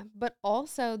 Yeah, but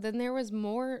also then there was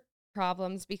more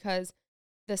problems because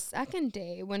the second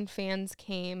day when fans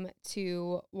came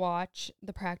to watch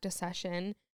the practice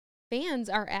session, fans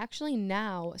are actually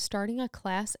now starting a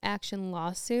class action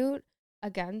lawsuit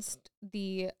against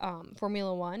the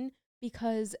Formula One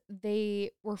because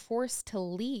they were forced to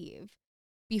leave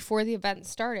before the event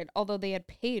started, although they had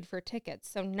paid for tickets.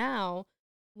 So now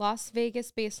Las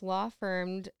Vegas-based law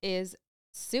firm is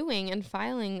suing and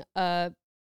filing a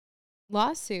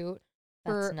lawsuit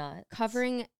for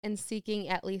covering and seeking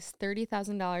at least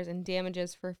 $30,000 in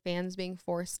damages for fans being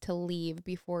forced to leave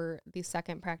before the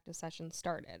second practice session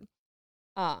started.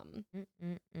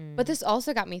 But this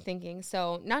also got me thinking.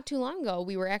 So not too long ago,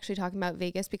 we were actually talking about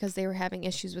Vegas because they were having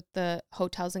issues with the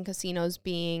hotels and casinos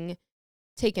being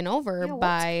taken over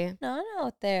by not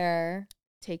out there.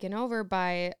 Taken over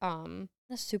by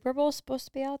the Super Bowl is supposed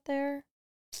to be out there.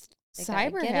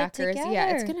 Cyber hackers.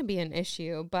 Yeah, it's gonna be an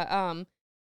issue. But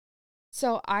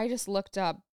so I just looked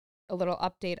up a little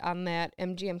update on that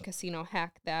MGM casino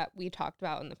hack that we talked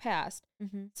about in the past.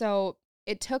 Mm-hmm. So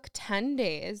it took 10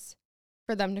 days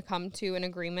for them to come to an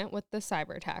agreement with the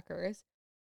cyber attackers.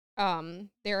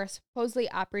 They're supposedly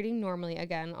operating normally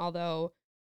again, although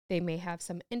they may have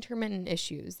some intermittent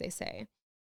issues, they say.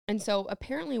 And so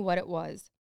apparently what it was,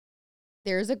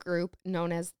 there's a group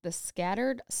known as the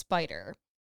Scattered Spider,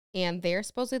 and they're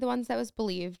supposedly the ones that was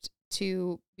believed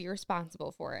to be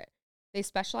responsible for it. They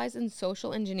specialize in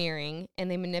social engineering, and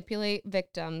they manipulate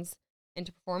victims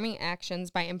into performing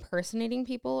actions by impersonating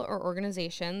people or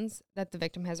organizations that the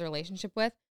victim has a relationship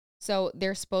with. So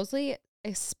they're supposedly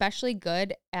especially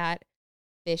good at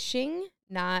phishing,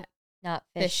 not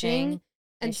phishing.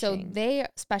 And so they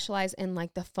specialize in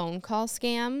like the phone call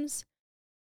scams.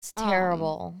 It's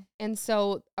terrible. And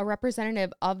so a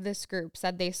representative of this group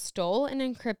said they stole and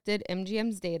encrypted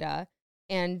MGM's data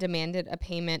and demanded a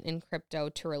payment in crypto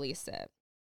to release it.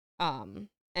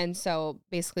 And so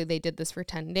basically they did this for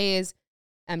 10 days.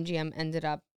 MGM ended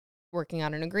up working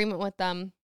on an agreement with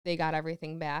them. They got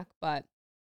everything back, but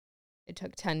it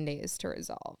took 10 days to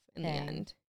resolve in the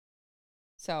end.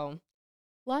 So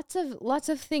lots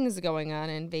of things going on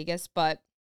in Vegas, but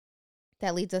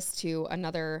that leads us to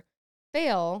another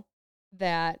fail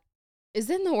that is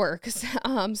in the works.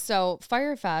 So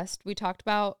Fyre Fest, we talked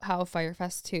about how Fyre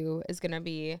Fest 2 is going to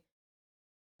be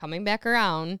coming back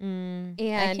around. And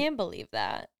I can't believe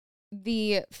that.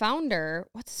 The founder,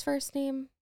 what's his first name?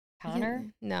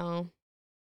 Connor? No.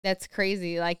 That's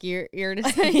crazy. Like you're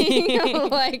just saying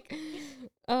like,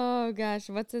 oh gosh,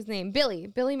 what's his name? Billy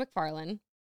McFarland.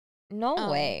 No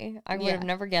way. I would have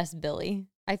never guessed Billy.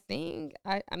 I think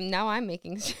I'm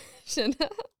making shit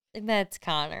up. That's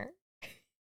Connor.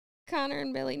 Connor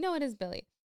and Billy. No, it is Billy.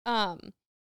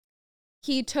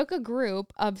 He took a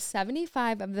group of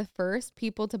 75 of the first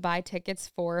people to buy tickets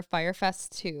for Fyre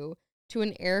Fest 2 to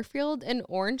an airfield in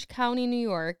Orange County, New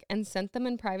York, and sent them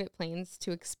in private planes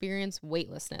to experience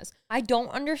weightlessness. I don't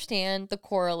understand the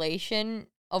correlation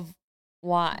of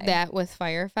why. That with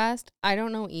Fyre Fest, I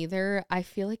don't know either. I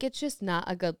feel like it's just not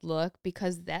a good look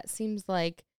because that seems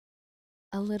like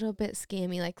a little bit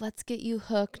scammy. Like, let's get you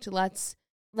hooked. Let's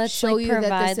show like you provide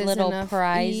that this little enough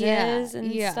prizes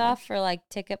and stuff for like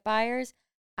ticket buyers.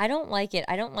 I don't like it.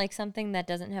 I don't like something that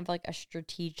doesn't have like a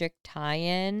strategic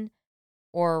tie-in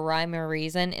or a rhyme or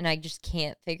reason, and I just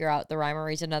can't figure out the rhyme or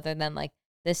reason other than like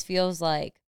this feels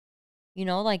like, you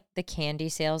know, like the candy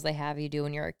sales they have you do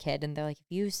when you're a kid, and they're like, if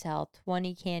you sell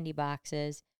 20 candy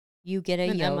boxes, you get a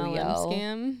yo-yo. MLM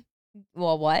scam.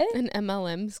 Well, what? An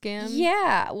MLM scam?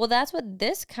 Yeah. Well, that's what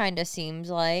this kind of seems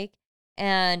like.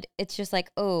 And it's just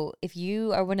like, oh, if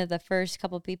you are one of the first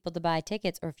couple people to buy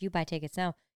tickets, or if you buy tickets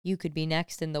now, you could be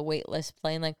next in the waitlist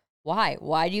plane. Like, why?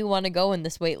 Why do you want to go in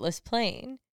this waitlist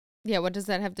plane? Yeah, what does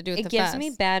that have to do with the fest? It gives me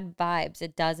fest? bad vibes.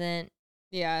 It doesn't.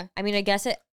 Yeah. I mean, I guess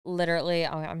it literally,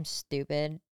 I'm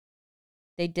stupid.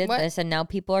 They did this, and now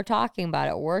people are talking about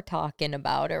it. We're talking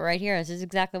about it right here. This is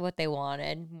exactly what they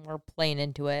wanted. We're playing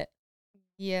into it.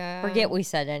 Yeah. Forget we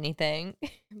said anything.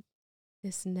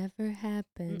 This never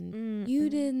happened. You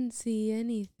didn't see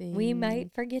anything. We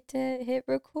might forget to hit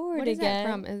record what is again.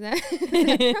 That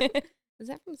from? Is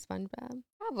that from SpongeBob?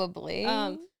 Probably.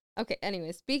 Okay,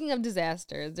 anyway, speaking of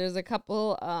disasters, there's a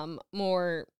couple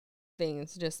more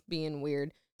things just being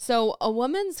weird. So a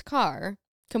woman's car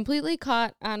completely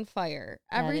caught on fire.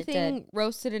 Everything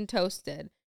roasted and toasted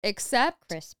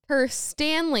except her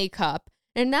Stanley cup.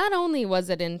 And not only was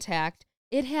it intact,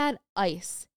 it had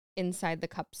ice inside the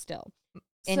cup still.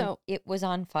 And so it was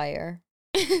on fire.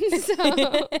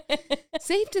 So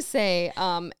safe to say,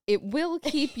 it will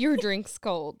keep your drinks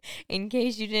cold. In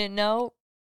case you didn't know,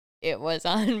 it was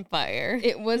on fire.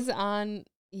 It was on,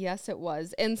 yes, it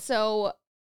was. And so,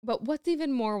 but what's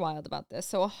even more wild about this?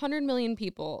 So 100 million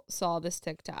people saw this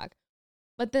TikTok,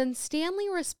 but then Stanley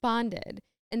responded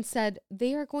and said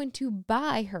they are going to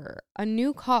buy her a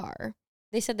new car.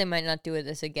 They said they might not do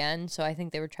this again, so I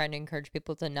think they were trying to encourage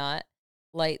people to not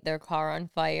light their car on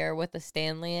fire with a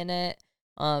Stanley in it,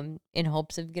 in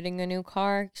hopes of getting a new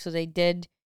car. So they did.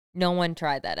 No one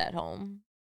tried that at home.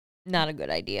 Not a good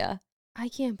idea. I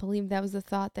can't believe that was a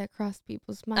thought that crossed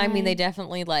people's minds. I mean, they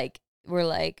definitely were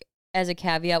like, as a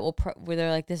caveat, where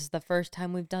they're like, this is the first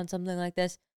time we've done something like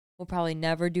this. We'll probably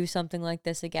never do something like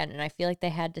this again. And I feel like they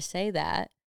had to say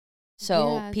that.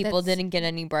 So people didn't get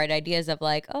any bright ideas of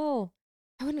like, oh,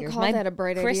 I wouldn't call that a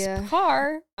bright idea. Crisp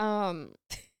car.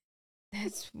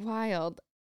 That's wild.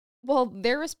 Well,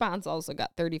 their response also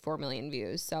got 34 million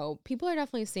views. So people are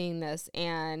definitely seeing this.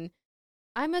 And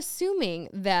I'm assuming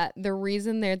that the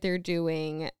reason that they're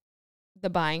doing the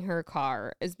buying her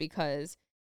car is because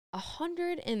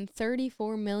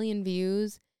 134 million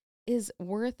views is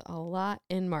worth a lot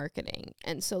in marketing.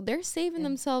 And so they're saving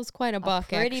themselves quite a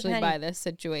buck actually by this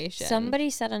situation. Somebody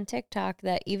said on TikTok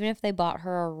that even if they bought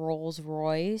her a Rolls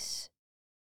Royce,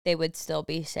 they would still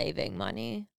be saving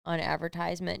money on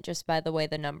advertisement just by the way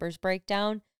the numbers break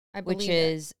down, which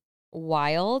is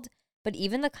wild. But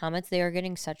even the comments, they are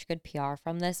getting such good PR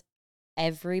from this.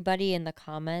 Everybody in the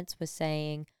comments was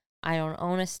saying, I don't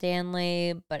own a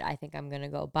Stanley, but I think I'm going to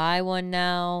go buy one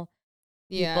now.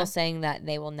 Yeah. People saying that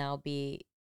they will now be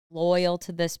loyal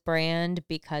to this brand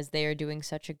because they are doing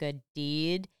such a good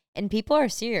deed. And people are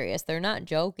serious. They're not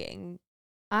joking.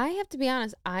 I have to be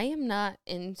honest. I am not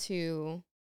into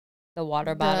the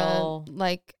water bottle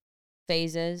like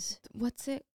phases. What's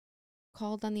it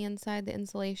called on the inside? The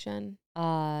insulation?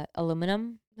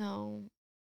 Aluminum? No.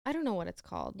 I don't know what it's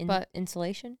called, but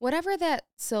insulation? Whatever that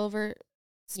silver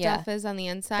stuff is on the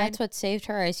inside. That's what saved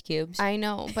her ice cubes. I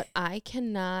know, but I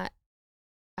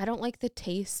don't like the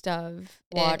taste of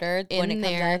water when it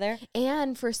comes out of there.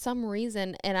 And for some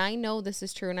reason, and I know this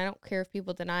is true, and I don't care if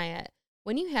people deny it,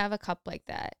 when you have a cup like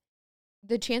that,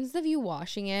 the chances of you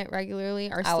washing it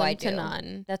regularly are slim to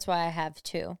none. That's why I have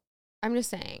two. I'm just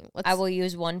saying. I will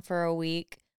use one for a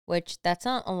week, which that's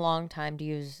not a long time to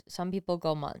use. Some people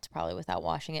go months probably without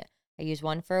washing it. I use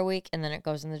one for a week, and then it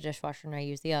goes in the dishwasher, and I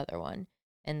use the other one.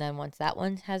 And then once that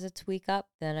one has its week up,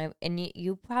 then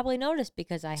you probably noticed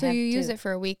because I have. So you use it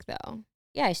for a week though?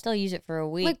 Yeah, I still use it for a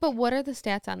week. Like, but what are the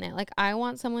stats on that? Like, I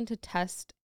want someone to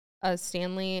test a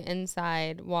Stanley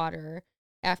inside water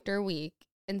after a week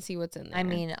and see what's in there. I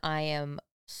mean, I am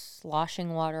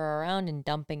sloshing water around and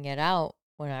dumping it out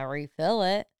when I refill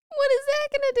it. What is that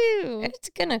gonna do? It's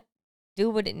gonna do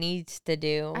what it needs to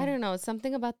do. I don't know.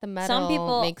 Something about the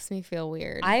metal makes me feel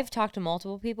weird. I've talked to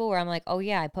multiple people where I'm like, oh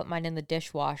yeah, I put mine in the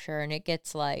dishwasher and it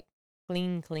gets like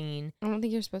clean. I don't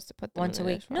think you're supposed to put them once in a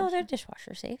week. Dishwasher. No, they're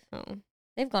dishwasher safe. Oh.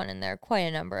 They've gone in there quite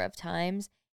a number of times,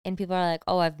 and people are like,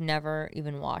 oh, I've never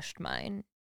even washed mine.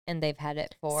 And they've had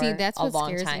it for a long time. See, that's what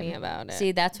scares me about it.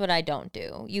 See, that's what I don't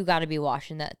do. You got to be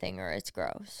washing that thing or it's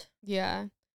gross. Yeah.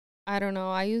 I don't know.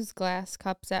 I use glass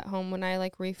cups at home when I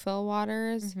like refill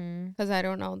waters because I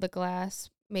don't know. The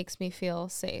glass makes me feel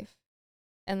safe.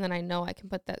 And then I know I can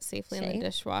put that safely in the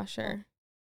dishwasher.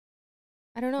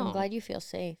 I don't know. I'm glad you feel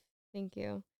safe. Thank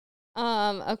you.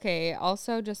 Okay.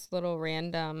 Also, just a little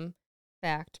random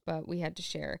fact, but we had to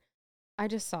share. I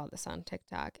just saw this on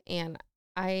TikTok, and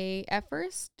I at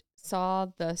first saw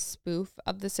the spoof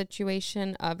of the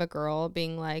situation of a girl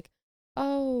being like,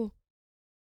 oh,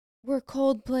 we're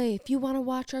Coldplay. If you want to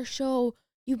watch our show,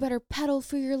 you better pedal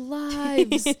for your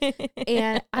lives.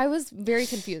 And I was very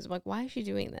confused. I'm like, why is she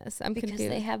doing this? I'm confused. Because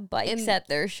they have bikes at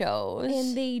their shows.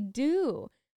 And they do.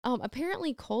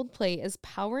 Apparently, Coldplay is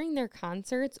powering their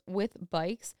concerts with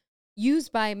bikes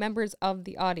used by members of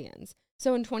the audience.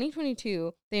 So in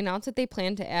 2022, they announced that they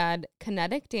plan to add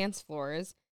kinetic dance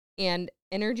floors and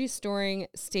energy storing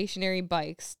stationary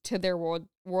bikes to their world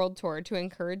tour to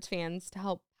encourage fans to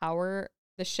help power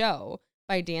the show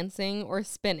by dancing or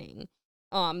spinning.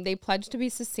 They pledge to be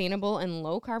sustainable and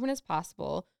low carbon as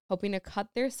possible, hoping to cut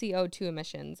their CO2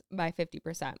 emissions by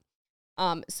 50%.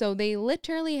 So they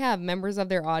literally have members of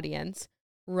their audience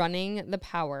running the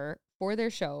power for their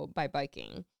show by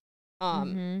biking.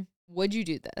 Would you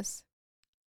do this?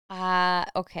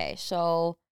 Okay,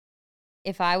 so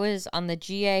if I was on the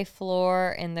GA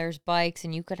floor and there's bikes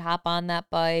and you could hop on that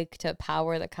bike to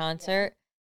power the concert,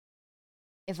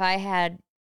 if I had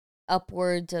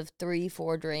upwards of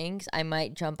 3-4 drinks, I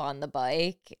might jump on the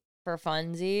bike for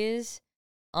funsies,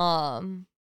 for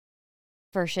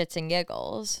shits and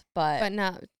giggles, but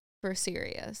not for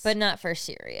serious. But not for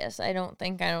serious. I don't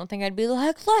think I'd be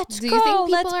like, let's go. Do you think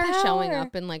people are showing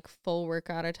up in like full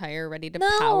workout attire ready to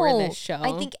power this show?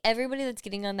 I think everybody that's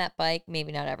getting on that bike,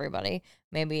 maybe not everybody,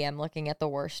 maybe I'm looking at the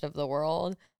worst of the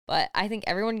world, but I think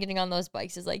everyone getting on those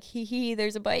bikes is like, hee,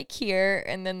 there's a bike here,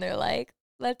 and then they're like,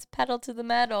 let's pedal to the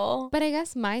metal. But I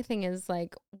guess my thing is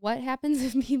like, what happens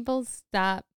if people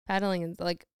stop pedaling and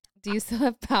like, do you still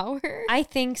have power? I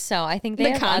think so. I think they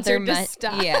have concert just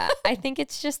stopped. Yeah, I think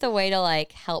it's just a way to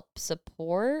like help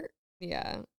support.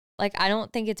 Yeah, like I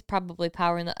don't think it's probably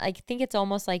power in the. I think it's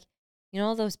almost like, you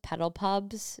know, those pedal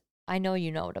pubs. I know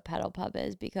you know what a pedal pub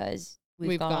is because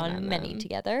we've gone on many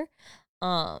together.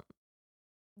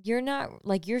 You're not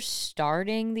like you're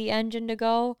starting the engine to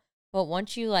go, but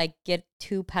once you like get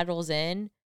 2 pedals in,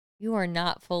 you are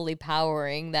not fully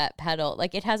powering that pedal.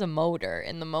 Like it has a motor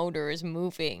and the motor is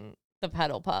moving the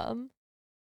pedal pub.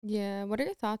 Yeah. What are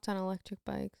your thoughts on electric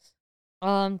bikes?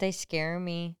 They scare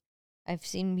me. I've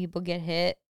seen people get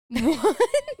hit. What?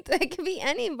 That could be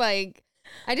any bike.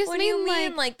 I just what do you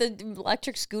mean? Like the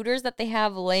electric scooters that they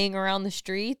have laying around the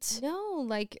streets? No,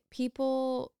 like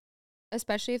people,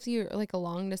 especially if you're like a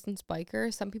long distance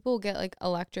biker, some people get like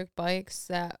electric bikes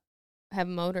that have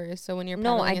motors. So when you're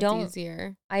pedaling, it's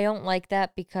easier. I don't like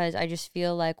that because I just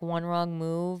feel like one wrong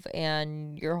move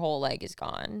and your whole leg is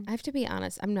gone. I have to be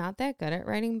honest, I'm not that good at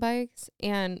riding bikes.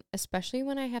 And especially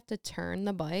when I have to turn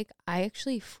the bike, I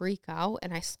actually freak out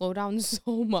and I slow down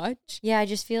so much. Yeah, I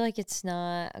just feel like it's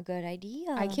not a good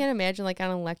idea. I can't imagine like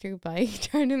on an electric bike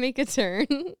trying to make a turn.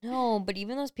 No, but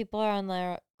even those people are on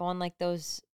there going like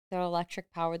those, they're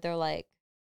electric powered. They're like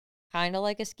kind of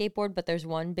like a skateboard, but there's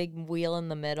one big wheel in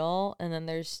the middle, and then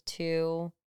there's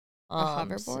two. A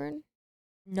hoverboard?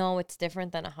 No, it's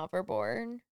different than a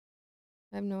hoverboard.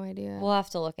 I have no idea. We'll have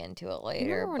to look into it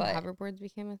later. Remember when hoverboards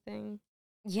became a thing?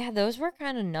 Yeah, those were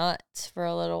kind of nuts for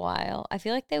a little while. I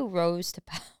feel like they rose to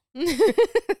power.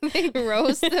 They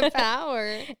rose to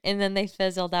power. And then they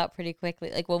fizzled out pretty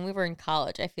quickly. Like when we were in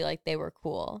college, I feel like they were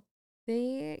cool.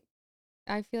 I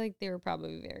feel like they were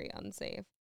probably very unsafe.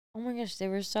 Oh my gosh, they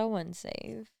were so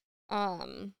unsafe.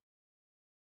 And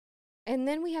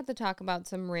then we had to talk about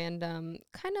some random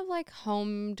kind of like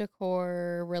home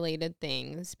decor related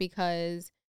things because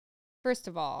first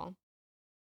of all,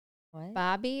 what?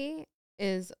 Bobby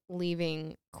is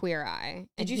leaving Queer Eye.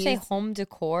 Did you say home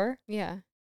decor? Yeah.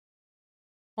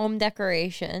 Home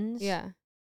decorations? Yeah.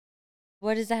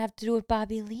 What does that have to do with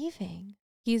Bobby leaving?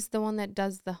 He's the one that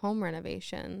does the home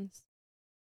renovations.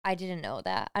 I didn't know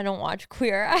that. I don't watch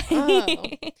Queer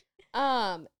Eye.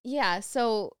 Yeah,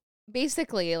 so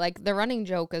basically like the running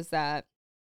joke is that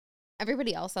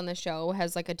everybody else on the show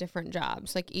has like a different job.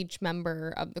 So like each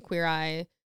member of the Queer Eye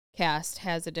cast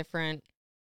has a different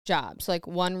job. So like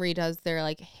one redoes their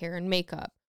like hair and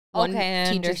makeup. One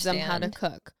teaches them how to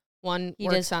cook. One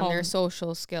works on their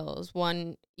social skills.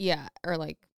 One, or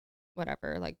like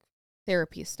whatever, like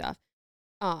therapy stuff.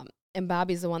 And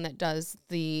Bobby's the one that does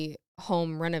the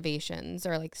home renovations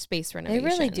or like space renovations. They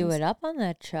really do it up on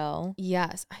that show.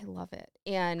 Yes, I love it.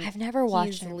 And I've never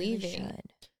watched it. Leaving. Really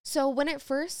so when it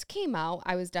first came out,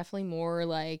 I was definitely more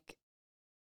like,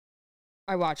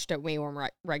 I watched it way more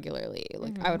regularly.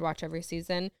 Like I would watch every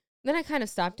season. Then I kind of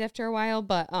stopped after a while,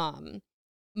 but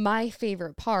my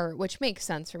favorite part, which makes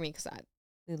sense for me because I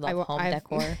love home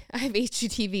decor. I have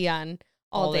HGTV on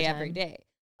all day, every day.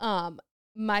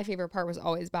 My favorite part was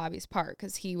always Bobby's part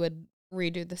because he would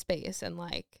redo the space and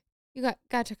like you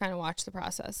got to kind of watch the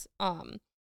process.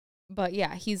 But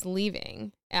yeah, he's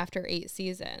leaving after 8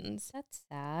 seasons. That's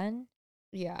sad.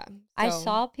 Yeah. So. I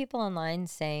saw people online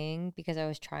saying, because I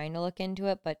was trying to look into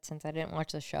it, but since I didn't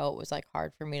watch the show, it was like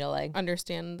hard for me to like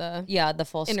understand the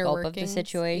full scope of the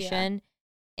situation.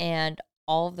 Yeah. And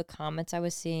all of the comments I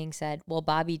was seeing said, well,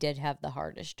 Bobby did have the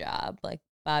hardest job. Like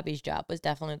Bobby's job was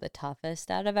definitely the toughest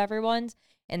out of everyone's.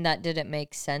 And that didn't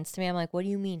make sense to me. I'm like, what do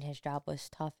you mean his job was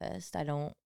toughest? I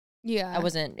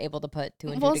wasn't able to put 2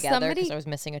 and 2 together because I was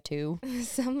missing a 2.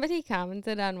 Somebody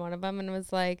commented on one of them and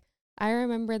was like, I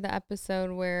remember the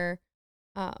episode where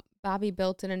Bobby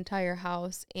built an entire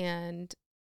house and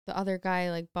the other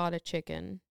guy like bought a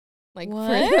chicken like for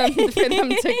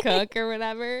them to cook or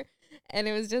whatever. And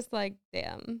it was just like,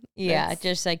 damn. Yeah,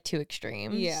 just like 2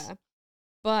 extremes. Yeah.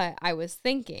 But I was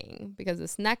thinking, because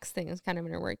this next thing is kind of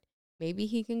interworked, maybe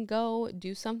he can go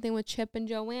do something with Chip and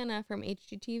Joanna from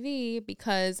HGTV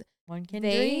because one can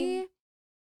dream.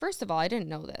 First of all, I didn't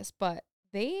know this, but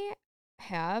they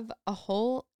have a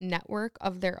whole network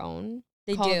of their own.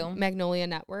 They do. Magnolia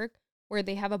Network, where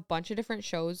they have a bunch of different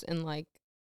shows and like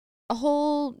a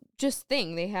whole just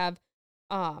thing. They have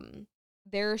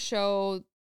their show,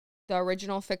 the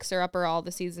original Fixer Upper, all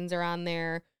the seasons are on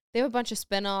there. They have a bunch of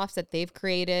spinoffs that they've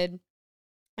created.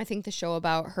 I think the show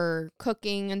about her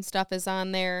cooking and stuff is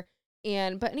on there.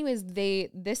 But anyways,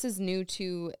 this is new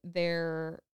to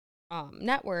their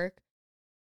network.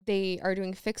 They are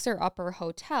doing Fixer Upper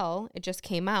Hotel. It just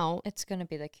came out. It's going to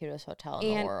be the cutest hotel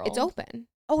in the world. It's open.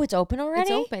 Oh, it's open already?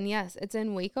 It's open, yes. It's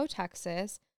in Waco,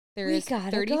 Texas. There's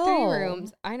 33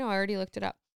 rooms. I know, I already looked it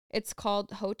up. It's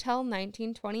called Hotel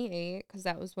 1928 because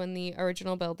that was when the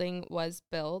original building was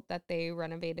built that they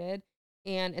renovated.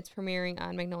 And it's premiering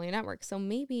on Magnolia Network. So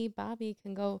maybe Bobby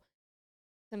can go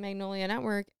to Magnolia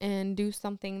Network and do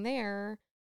something there.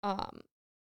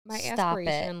 My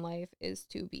aspiration in life is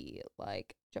to be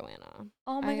like Joanna.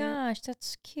 Oh my gosh,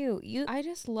 that's cute. I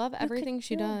just love everything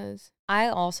she does. I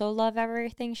also love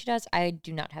everything she does. I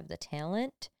do not have the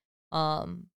talent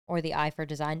or the eye for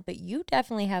design, but you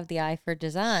definitely have the eye for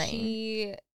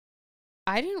design.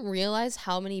 I didn't realize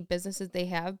how many businesses they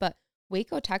have, but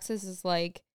Waco, Texas is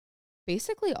like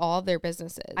basically all of their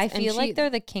businesses. I feel like they're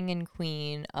the king and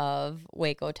queen of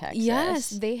Waco, Texas. Yes,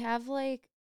 they have like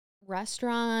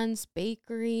restaurants,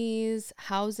 bakeries,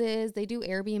 houses. They do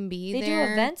Airbnb They there.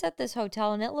 do events at this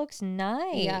hotel and it looks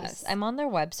nice. Yes. I'm on their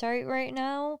website right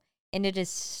now and it is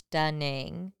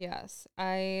stunning. Yes,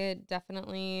 I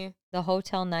definitely...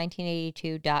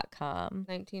 Thehotel1982.com.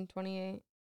 1928.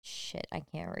 Shit, I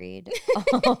can't read.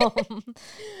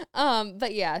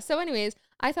 But yeah, so anyways,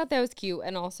 I thought that was cute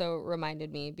and also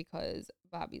reminded me because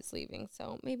Bobby's leaving,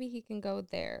 so maybe he can go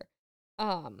there.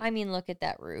 I mean, look at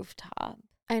that rooftop.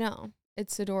 I know.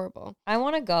 It's adorable. I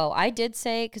want to go. I did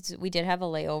say, because we did have a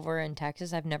layover in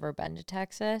Texas. I've never been to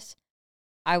Texas.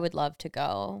 I would love to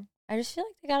go. I just feel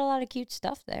like they got a lot of cute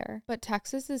stuff there. But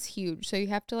Texas is huge, so you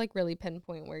have to like really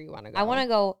pinpoint where you want to go. I want to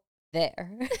go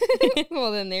there.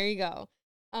 Well, then there you go.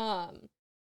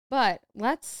 But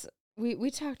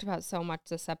we talked about so much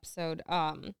this episode.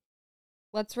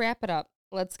 Let's wrap it up.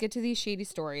 Let's get to these shady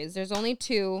stories. There's only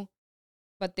 2,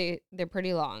 but they're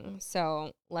pretty long.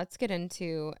 So let's get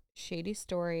into shady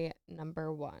story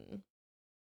number 1.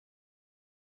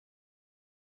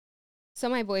 So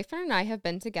my boyfriend and I have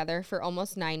been together for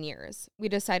almost 9 years. We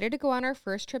decided to go on our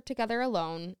first trip together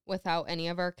alone without any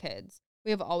of our kids.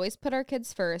 We have always put our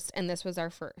kids first, and this was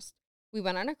our first. We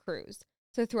went on a cruise.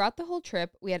 So throughout the whole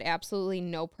trip, we had absolutely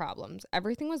no problems.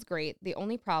 Everything was great. The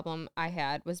only problem I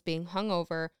had was being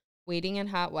hungover, waiting in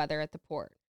hot weather at the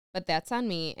port. But that's on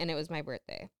me, and it was my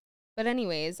birthday. But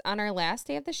anyways, on our last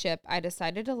day of the ship, I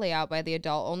decided to lay out by the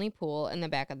adult-only pool in the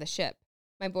back of the ship.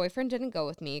 My boyfriend didn't go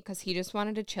with me because he just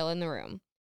wanted to chill in the room.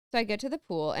 So I get to the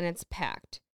pool, and it's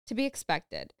packed. To be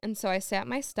expected. And so I sat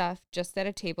my stuff just at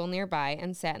a table nearby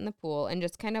and sat in the pool and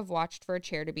just kind of watched for a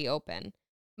chair to be open.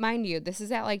 Mind you, this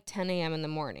is at like 10 a.m. in the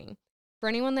morning. For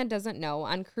anyone that doesn't know,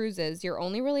 on cruises, you're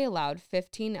only really allowed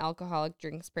 15 alcoholic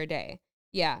drinks per day.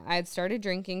 Yeah, I had started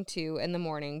drinking 2 in the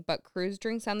morning, but cruise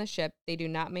drinks on the ship, they do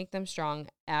not make them strong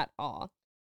at all.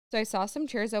 So I saw some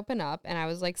chairs open up, and I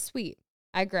was like, sweet.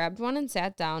 I grabbed one and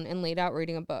sat down and laid out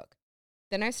reading a book.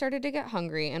 Then I started to get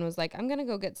hungry and was like, I'm going to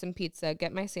go get some pizza,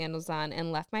 get my sandals on,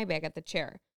 and left my bag at the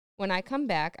chair. When I come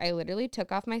back, I literally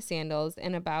took off my sandals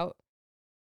and about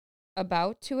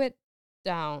to put it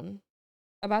down,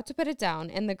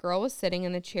 and the girl was sitting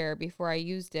in the chair before I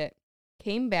used it,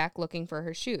 came back looking for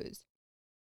her shoes.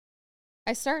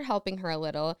 I start helping her a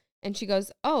little, and she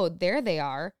goes, oh, there they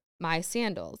are, my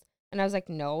sandals. And I was like,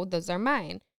 no, those are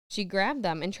mine. She grabbed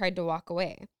them and tried to walk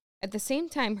away. At the same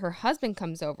time, her husband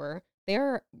comes over.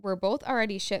 We're both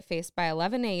already shit-faced by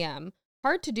 11 a.m.,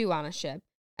 hard to do on a ship,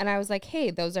 and I was like,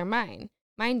 hey, those are mine.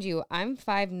 Mind you, I'm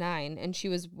 5'9", and she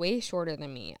was way shorter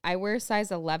than me. I wear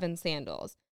size 11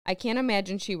 sandals. I can't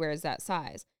imagine she wears that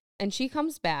size. And she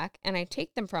comes back, and I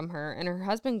take them from her, and her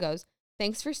husband goes,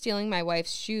 thanks for stealing my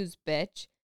wife's shoes, bitch.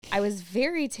 I was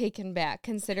very taken back,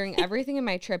 considering everything in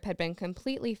my trip had been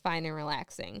completely fine and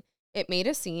relaxing. It made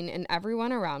a scene, and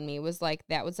everyone around me was like,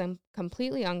 that was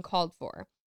completely uncalled for.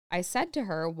 I said to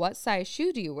her, what size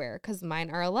shoe do you wear? Because mine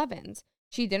are 11s.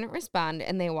 She didn't respond,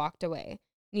 and they walked away.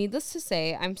 Needless to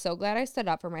say, I'm so glad I stood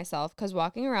up for myself because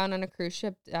walking around on a cruise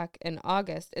ship deck in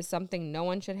August is something no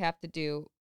one should have to do.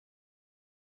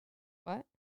 What?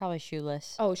 Probably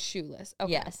shoeless. Oh, shoeless.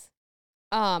 Okay. Yes.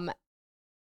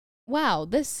 Wow,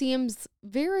 this seems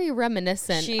very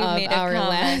reminiscent She of made a our comment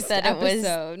last that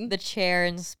episode. It was the chair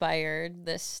inspired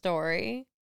this story.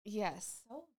 Yes.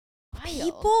 So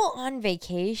people on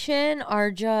vacation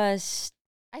are just...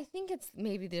 I think it's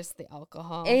maybe just the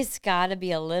alcohol. It's got to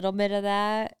be a little bit of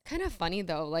that. Kind of funny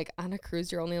though, like on a cruise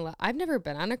you're only allowed... I've never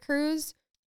been on a cruise.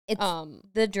 It's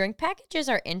the drink packages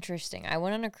are interesting. I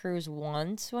went on a cruise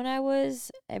once when I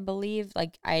believe,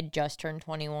 like I had just turned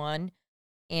 21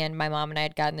 and my mom and I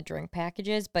had gotten the drink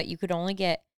packages, but you could only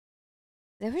get...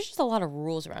 There was just a lot of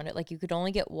rules around it. Like you could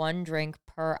only get 1 drink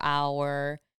per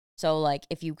hour. So like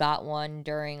if you got one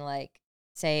during like,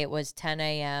 say it was 10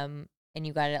 a.m., and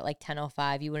you got it at like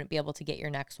 10:05, you wouldn't be able to get your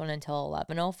next one until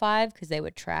 11:05 because they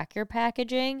would track your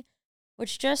packaging,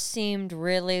 which just seemed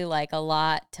really like a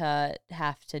lot to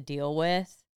have to deal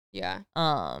with. Yeah.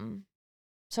 So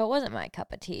it wasn't my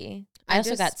cup of tea. I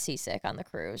also got seasick on the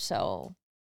cruise, so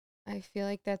I feel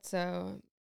like that's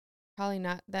probably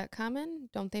not that common.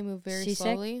 Don't they move very seasick?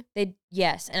 slowly?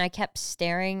 Yes, and I kept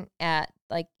staring at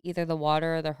like either the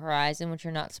water or the horizon, which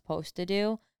you're not supposed to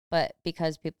do. But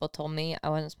because people told me I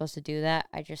wasn't supposed to do that,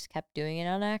 I just kept doing it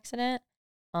on accident.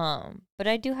 But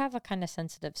I do have a kind of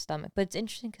sensitive stomach. But it's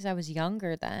interesting because I was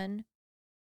younger then.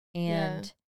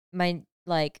 And my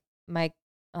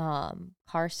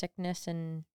car sickness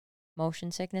and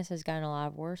motion sickness has gotten a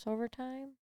lot worse over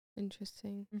time.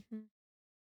 Interesting.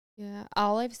 Mm-hmm. Yeah.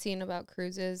 All I've seen about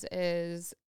cruises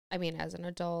is, I mean, as an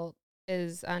adult,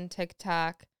 is on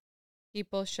TikTok,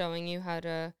 people showing you how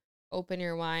to open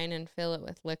your wine and fill it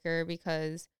with liquor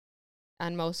because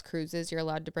on most cruises you're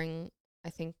allowed to bring,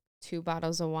 I think, 2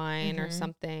 bottles of wine or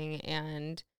something,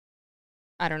 and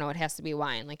I don't know, it has to be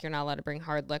wine. Like, you're not allowed to bring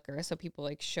hard liquor. So people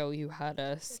like show you how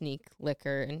to sneak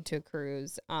liquor into a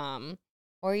cruise.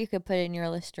 Or you could put it in your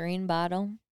Listerine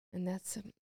bottle. And that's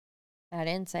I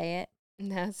didn't say it.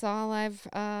 That's all I've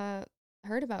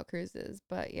heard about cruises.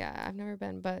 But yeah, I've never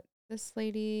been. But this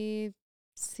lady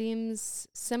seems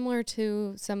similar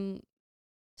to some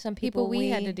people we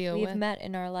had to deal we've with. met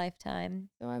in our lifetime.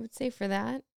 So I would say for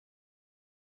that,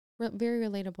 very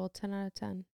relatable. 10 out of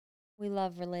 10. We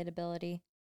love relatability.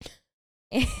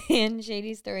 And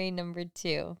shady story number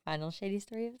 2, final shady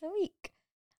story of the week.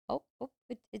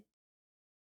 It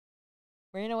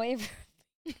ran away from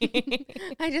me.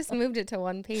 I just moved it to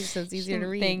one page so it's easier to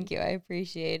read. Thank you. I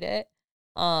appreciate it.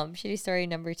 Shady story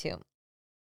number 2.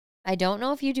 I don't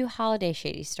know if you do holiday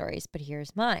shady stories, but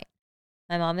here's mine.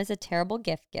 My mom is a terrible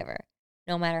gift giver.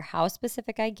 No matter how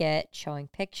specific I get, showing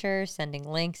pictures, sending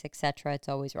links, etc., it's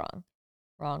always wrong.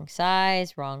 Wrong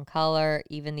size, wrong color,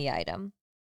 even the item.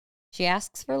 She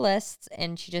asks for lists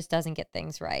and she just doesn't get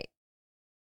things right.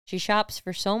 She shops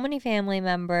for so many family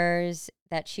members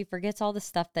that she forgets all the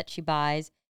stuff that she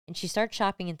buys, and she starts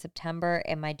shopping in September,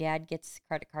 and my dad gets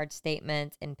credit card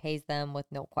statements and pays them with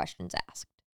no questions asked.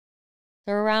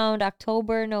 So around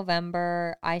October,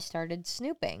 November, I started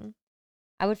snooping.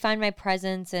 I would find my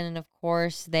presents, and of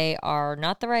course, they are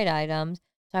not the right items,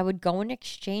 so I would go and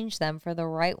exchange them for the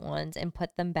right ones and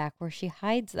put them back where she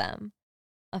hides them.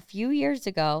 A few years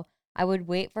ago, I would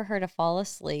wait for her to fall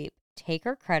asleep, take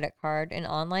her credit card, and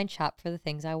online shop for the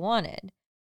things I wanted.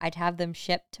 I'd have them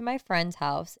shipped to my friend's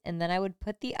house, and then I would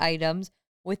put the items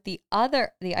with the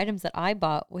items that I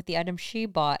bought with the items she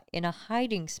bought in a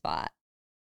hiding spot.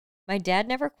 My dad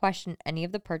never questioned any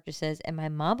of the purchases, and my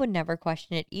mom would never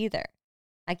question it either.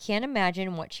 I can't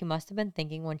imagine what she must have been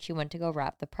thinking when she went to go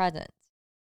wrap the presents.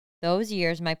 Those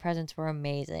years, my presents were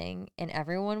amazing, and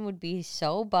everyone would be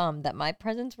so bummed that my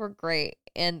presents were great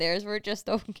and theirs were just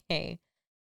okay.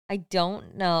 I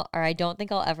don't know, or I don't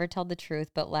think I'll ever tell the truth,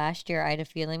 but last year I had a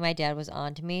feeling my dad was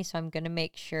on to me, so I'm going to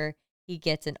make sure he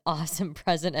gets an awesome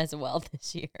present as well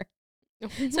this year. Oh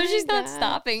so she's not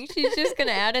stopping. She's just going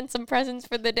to add in some presents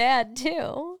for the dad,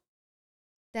 too.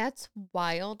 That's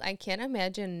wild. I can't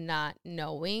imagine not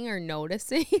knowing or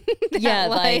noticing. Yeah,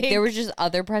 like there was just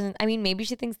other presents. I mean, maybe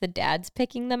she thinks the dad's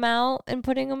picking them out and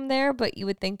putting them there, but you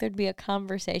would think there'd be a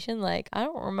conversation like, I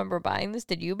don't remember buying this.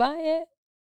 Did you buy it?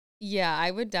 Yeah,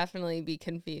 I would definitely be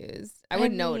confused. I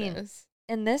would notice.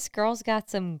 And this girl's got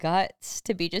some guts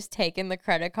to be just taking the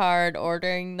credit card,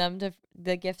 ordering them to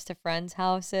the gifts to friends'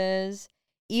 houses.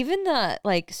 Even the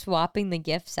like swapping the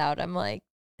gifts out. I'm like,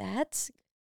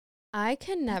 I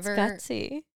can never. That's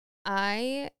gutsy.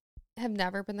 I have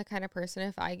never been the kind of person,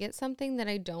 if I get something that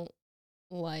I don't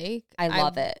like, I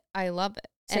love it. I love it.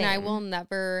 Same. And I will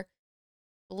never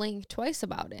blink twice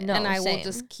about it. No, and I will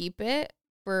just keep it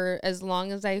for as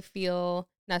long as I feel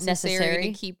necessary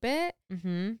to keep it.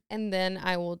 Mm-hmm. And then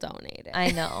I will donate it.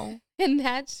 I know. And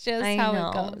that's just how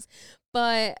it goes.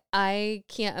 But I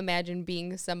can't imagine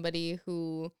being somebody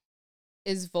who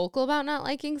is vocal about not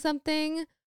liking something,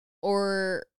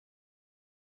 or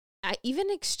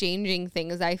even exchanging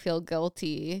things. I feel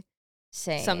guilty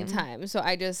sometimes. So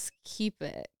I just keep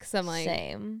it because I'm like,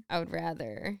 I would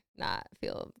rather not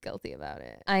feel guilty about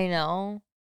it. I know.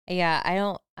 Yeah,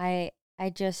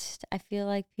 I feel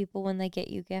like people, when they get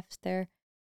you gifts, they're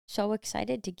so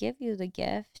excited to give you the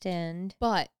gift.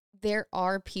 But there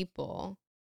are people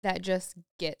that just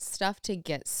get stuff to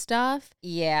get stuff.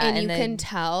 Yeah. And you can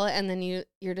tell. And then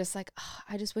you're just like, oh,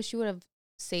 I just wish you would have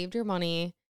saved your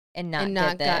money and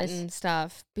not gotten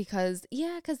stuff. Because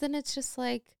then it's just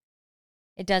like,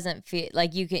 it doesn't feel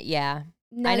like you can. Yeah.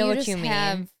 I know what you mean.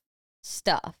 Have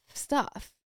stuff.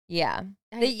 Yeah.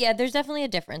 There's definitely a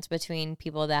difference between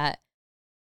people that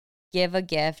give a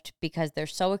gift because they're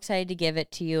so excited to give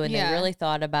it to you and they really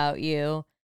thought about you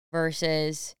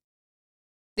versus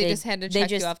they just had to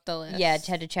check you off the list. Yeah,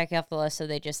 had to check you off the list, so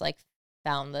they just like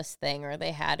found this thing or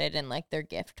they had it in like their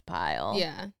gift pile.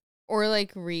 Yeah. Or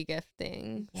like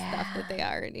regifting stuff that they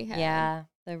already had. Yeah,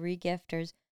 the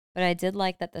regifters. But I did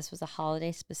like that this was a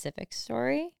holiday specific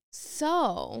story.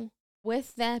 So,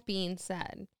 with that being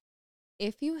said,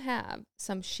 if you have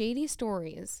some shady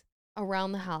stories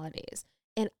around the holidays,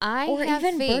 and I or have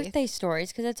even faith, birthday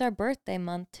stories, because it's our birthday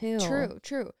month too.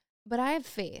 True. But I have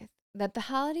faith that the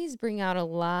holidays bring out a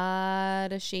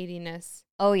lot of shadiness.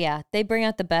 Oh, yeah. They bring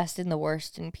out the best and the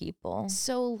worst in people.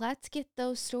 So let's get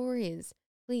those stories.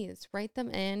 Please write them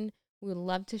in. We would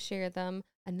love to share them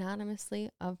anonymously,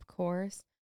 of course.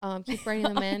 Keep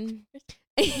writing them in.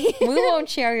 We won't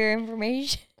share your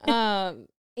information.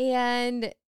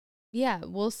 And yeah,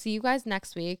 we'll see you guys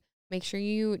next week. Make sure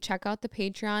you check out the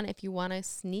Patreon if you want a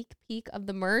sneak peek of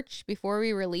the merch before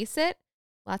we release it.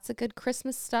 Lots of good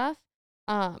Christmas stuff,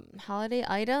 holiday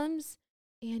items.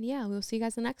 And yeah, we'll see you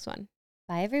guys in the next one.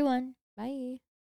 Bye, everyone. Bye.